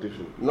have to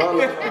audition. No.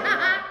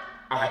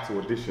 I had to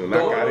audition. I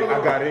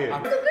got in. It's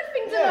a good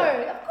thing to know,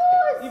 of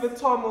course. Even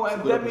Tom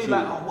and Demi,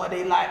 like, oh, what are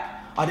they like?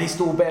 Are they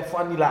still bare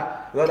funny? Like,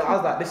 I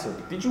was like, listen,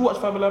 did you watch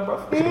Family Land, bro?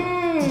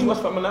 Did you watch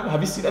Family Land? Have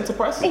you seen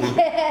Enterprise?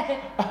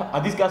 Yeah.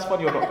 Are these guys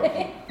funny or not, bro?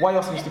 Why are you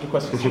asking me stupid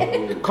questions?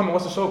 Come and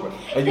watch the show, bro.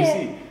 And you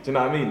see, do you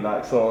know what I mean?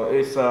 Like, so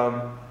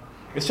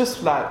it's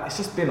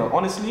just been,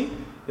 honestly,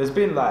 there's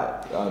been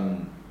like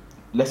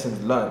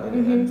lessons learned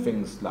and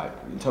things like,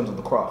 in terms of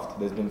the craft,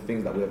 there's been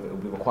things that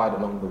we've acquired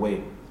along the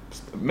way,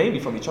 mainly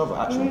from each other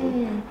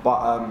actually,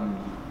 but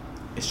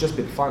it's just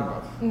been fun,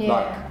 bruv. Yeah.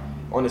 Like,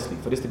 honestly,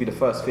 for this to be the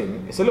first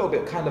thing, it's a little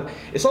bit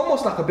it's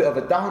almost like a bit of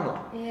a downer,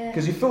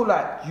 because you feel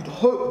like you'd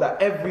hope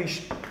that every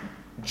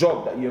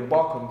job that you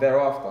embark on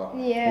thereafter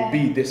will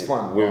be this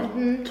fun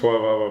with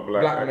 12 other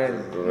black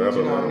men. Do you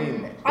know what I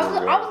mean? I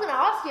was going to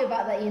ask you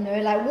about that, you know,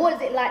 like what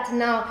is it like to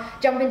now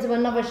jump into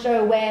another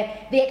show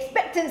where the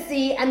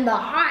expectancy and the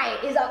high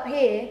is up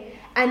here,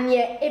 and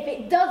yet if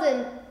it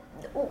doesn't,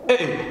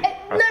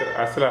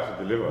 I still have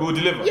to deliver. We'll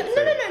deliver. Yeah,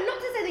 no, not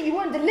to say that you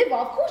won't deliver.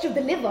 Of course you'll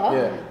deliver.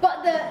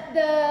 But the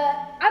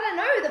I don't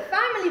know, the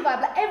family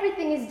vibe, like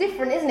everything is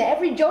different, isn't it?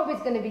 Every job is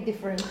going to be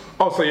different.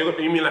 Oh, so you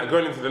mean like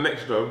going into the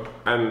next job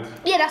and...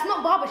 Yeah, that's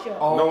not barbershop.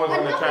 No one's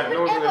going to try, no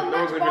one's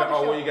going to be like,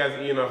 oh, what are you guys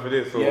eating after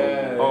this?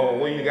 Or,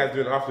 what are you guys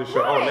doing after the show?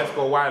 Right. Oh, let's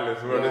go wireless.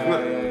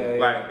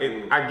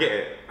 I get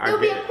it.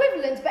 There'll be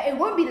equivalents, but it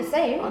won't be the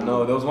same. I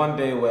know, there was one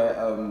day where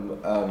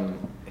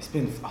it's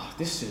been,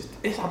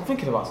 I'm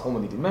thinking about so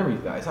many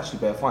memories that it's actually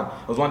very fun.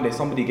 There was one day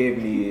somebody gave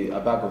me a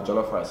bag of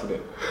jollof rice with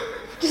it.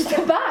 Just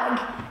a bag?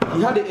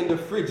 He had it in the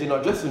fridge in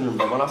our dressing room,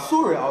 bro. When I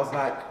saw it, I was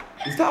like,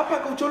 is that a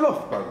bag of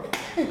jollof, bro?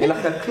 In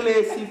like a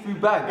clear see-through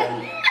bag.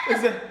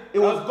 And it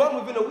was gone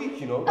within a week,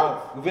 you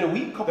know? Within a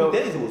week, couple of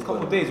days it was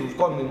gone. It was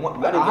gone in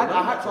one.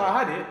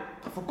 I had it.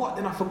 I forgot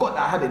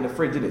that I had it in the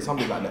fridge, didn't it?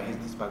 Somebody like, here's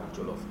this bag of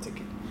jollof, take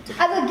it.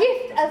 As a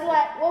gift, as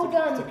like, well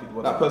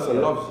done. That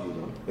person loves you,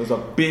 though. It was a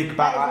big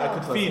bag. I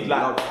could feed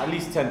like at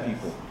least 10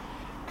 people.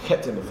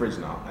 Kept in the fridge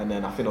now, and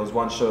then I think there was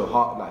one show,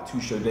 like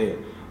 2 show day.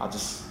 I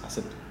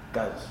said,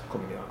 guys,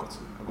 come here. I got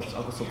some. Like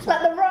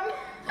the rum.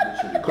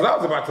 Because I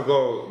was about to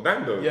go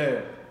Nando's.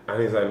 Yeah.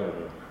 And he's like, no.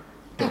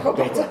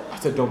 I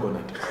said, don't go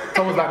Nando's.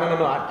 Someone's like,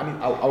 no.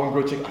 I want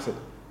grilled chicken. I said,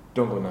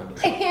 don't go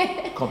Nando's.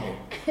 Come here.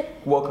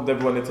 Welcomed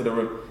everyone into the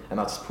room, and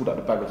I just pulled out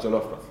the bag of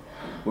jollof rice.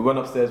 We went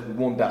upstairs. We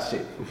warmed that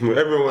shit.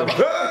 Everyone.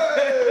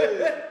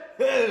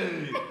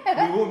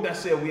 We warmed that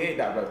shit and we ate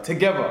that, bro.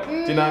 Together. Do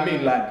you know what I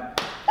mean? Like,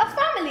 that's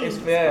family. It's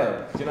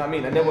fair. Do you know what I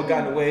mean? And then we're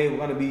going away, we're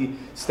gonna be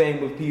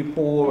staying with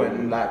people,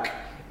 and like,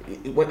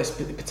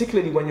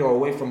 particularly when you're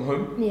away from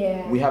home,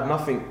 we have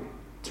nothing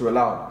to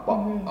rely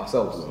on but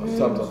ourselves in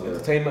terms of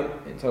entertainment,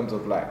 in terms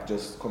of like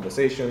just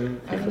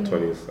conversation. FIFA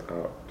 20 is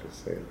out,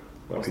 just saying.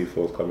 My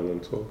P4's coming on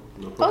tour.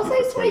 Oh, so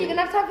it's you're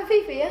gonna have time for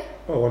FIFA, yeah?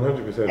 Oh,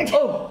 100%.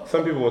 Oh,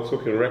 Some people were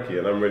talking recce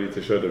and I'm ready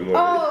to show them more.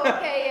 Oh,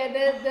 okay,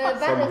 yeah, the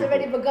battle has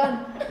already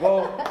begun.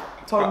 well,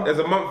 Tom, There's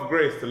a month of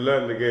grace to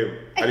learn the game,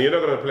 and you're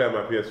not gonna play on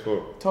my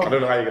PS4. Tom. I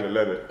don't know how you're gonna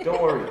learn it.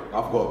 don't worry.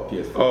 I've got a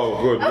PS4.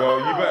 Oh, good.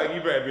 Well,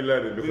 you better be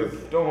learning because.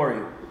 Don't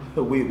worry.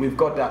 We've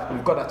got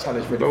that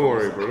challenge ready. Don't for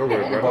worry, us. bro. Don't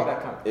worry, We've got bro.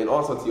 that camp. In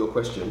answer to your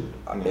question,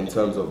 in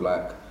terms of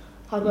like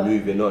Hard work.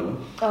 moving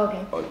on, Oh,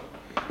 okay.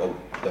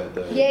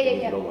 the Yeah.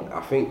 moving on one,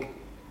 I think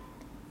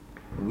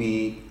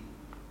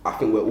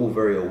we're all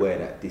very aware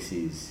that this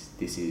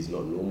is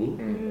not normal,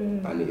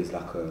 and it is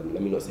like a,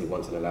 let me not say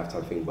once in a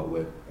lifetime thing, but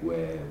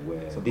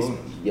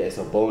it's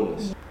a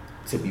bonus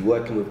to be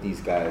working with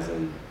these guys,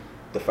 and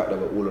the fact that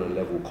we're all on a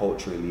level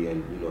culturally,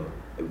 and you know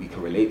we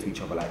can relate to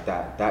each other like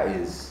that. That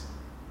is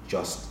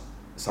just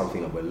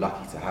something that we're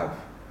lucky to have.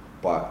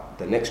 But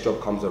the next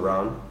job comes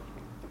around,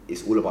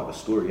 it's all about the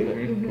story,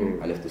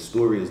 innit? And if the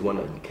story is one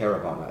that you care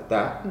about like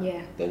that,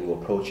 then you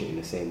approach it in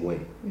the same way.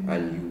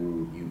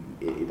 And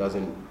it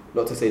doesn't,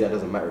 not to say that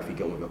doesn't matter if you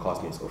get on with your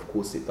classmates, of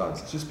course it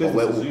does. It's just But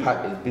business as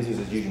usual. it's business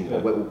as usual,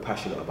 but we're all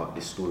passionate about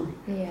this story.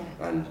 Yeah.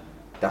 And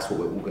that's what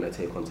we're all gonna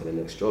take on to the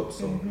next job.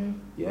 So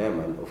yeah,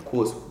 man, of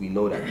course we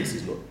know that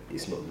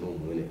it's not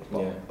normal, innit?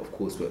 But of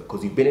course,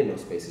 because we've been in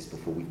those spaces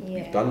before,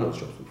 we've done those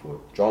jobs before.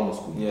 Drama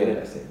school, we've been in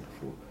that setting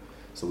before.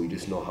 So we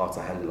just know how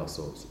to handle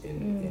ourselves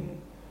in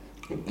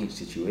each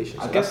situation.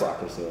 So that's what I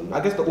can say on that.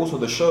 I guess that also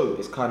the show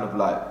is kind of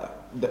like,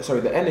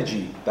 the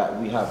energy that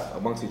we have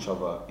amongst each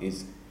other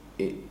is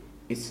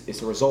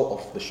it's a result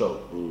of the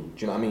show. Do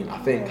you know what I mean? I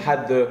think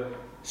had the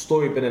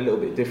story been a little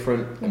bit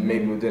different, and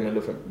maybe we're doing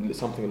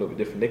something a little bit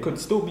different, there could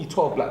still be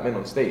 12 black men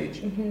on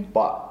stage,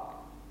 but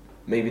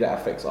maybe that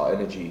affects our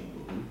energy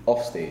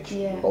off stage.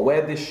 But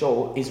where this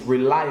show is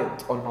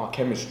reliant on our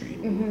chemistry,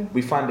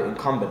 we find it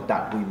incumbent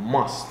that we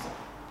must.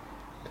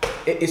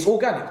 It's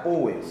organic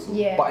always,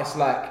 but it's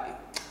like,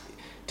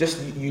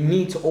 just you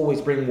need to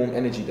always bring warm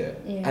energy there.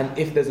 And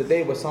if there's a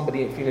day where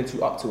somebody ain't feeling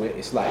too up to it,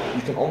 it's like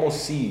you can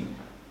almost see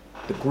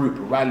the group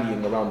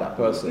rallying around that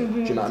person.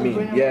 Do you know what I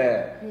mean?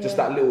 Just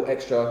that little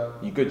extra.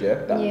 You good?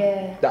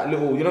 Yeah. That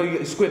little. You know,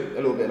 you squint a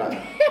little bit like.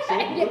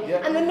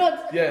 And the nod.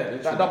 Yeah,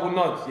 that double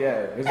nod.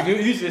 Yeah.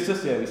 Usually it's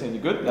just you're saying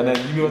you good, and then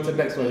you move on to the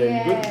next one.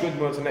 Yeah, you good,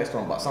 move on to the next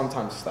one. But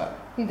sometimes it's that.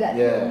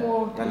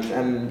 More.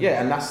 And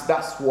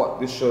that's what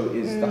this show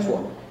is. That's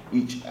what.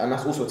 And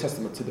that's also a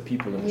testament to the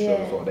people in the show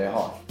as well, their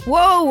heart.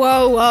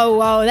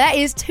 Whoa. That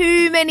is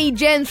too many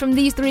gems from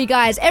these three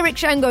guys. Eric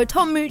Shango,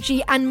 Tom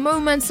Mucci and Mo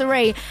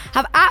Mansoray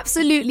have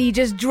absolutely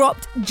just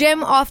dropped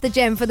gem after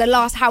gem for the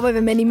last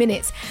however many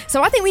minutes.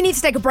 So I think we need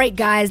to take a break,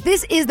 guys.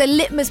 This is the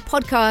Litmus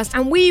Podcast,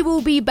 and we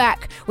will be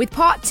back with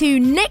part 2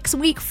 next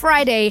week,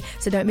 Friday.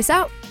 So don't miss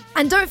out.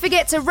 And don't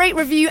forget to rate,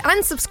 review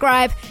and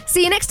subscribe.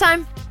 See you next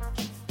time.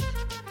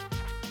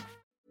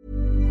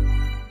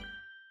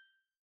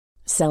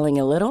 Selling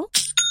a little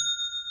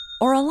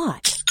or a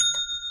lot?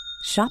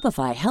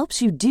 Shopify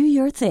helps you do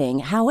your thing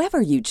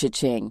however you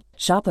cha-ching.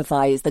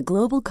 Shopify is the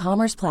global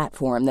commerce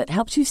platform that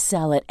helps you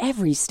sell at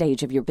every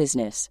stage of your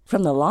business.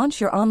 From the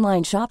launch your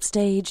online shop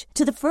stage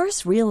to the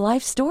first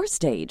real-life store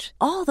stage,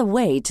 all the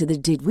way to the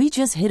did we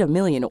just hit a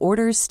million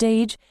orders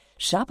stage.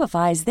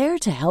 Shopify is there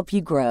to help you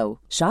grow.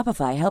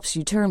 Shopify helps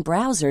you turn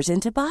browsers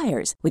into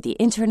buyers with the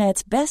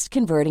internet's best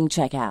converting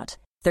checkout.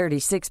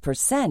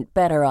 36%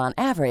 better on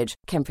average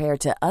compared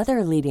to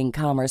other leading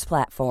commerce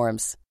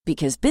platforms.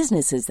 Because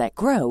businesses that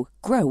grow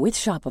with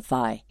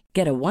Shopify.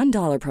 Get a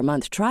 $1 per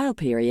month trial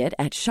period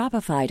at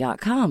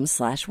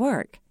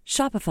shopify.com/work.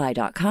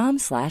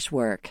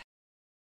 Shopify.com/work.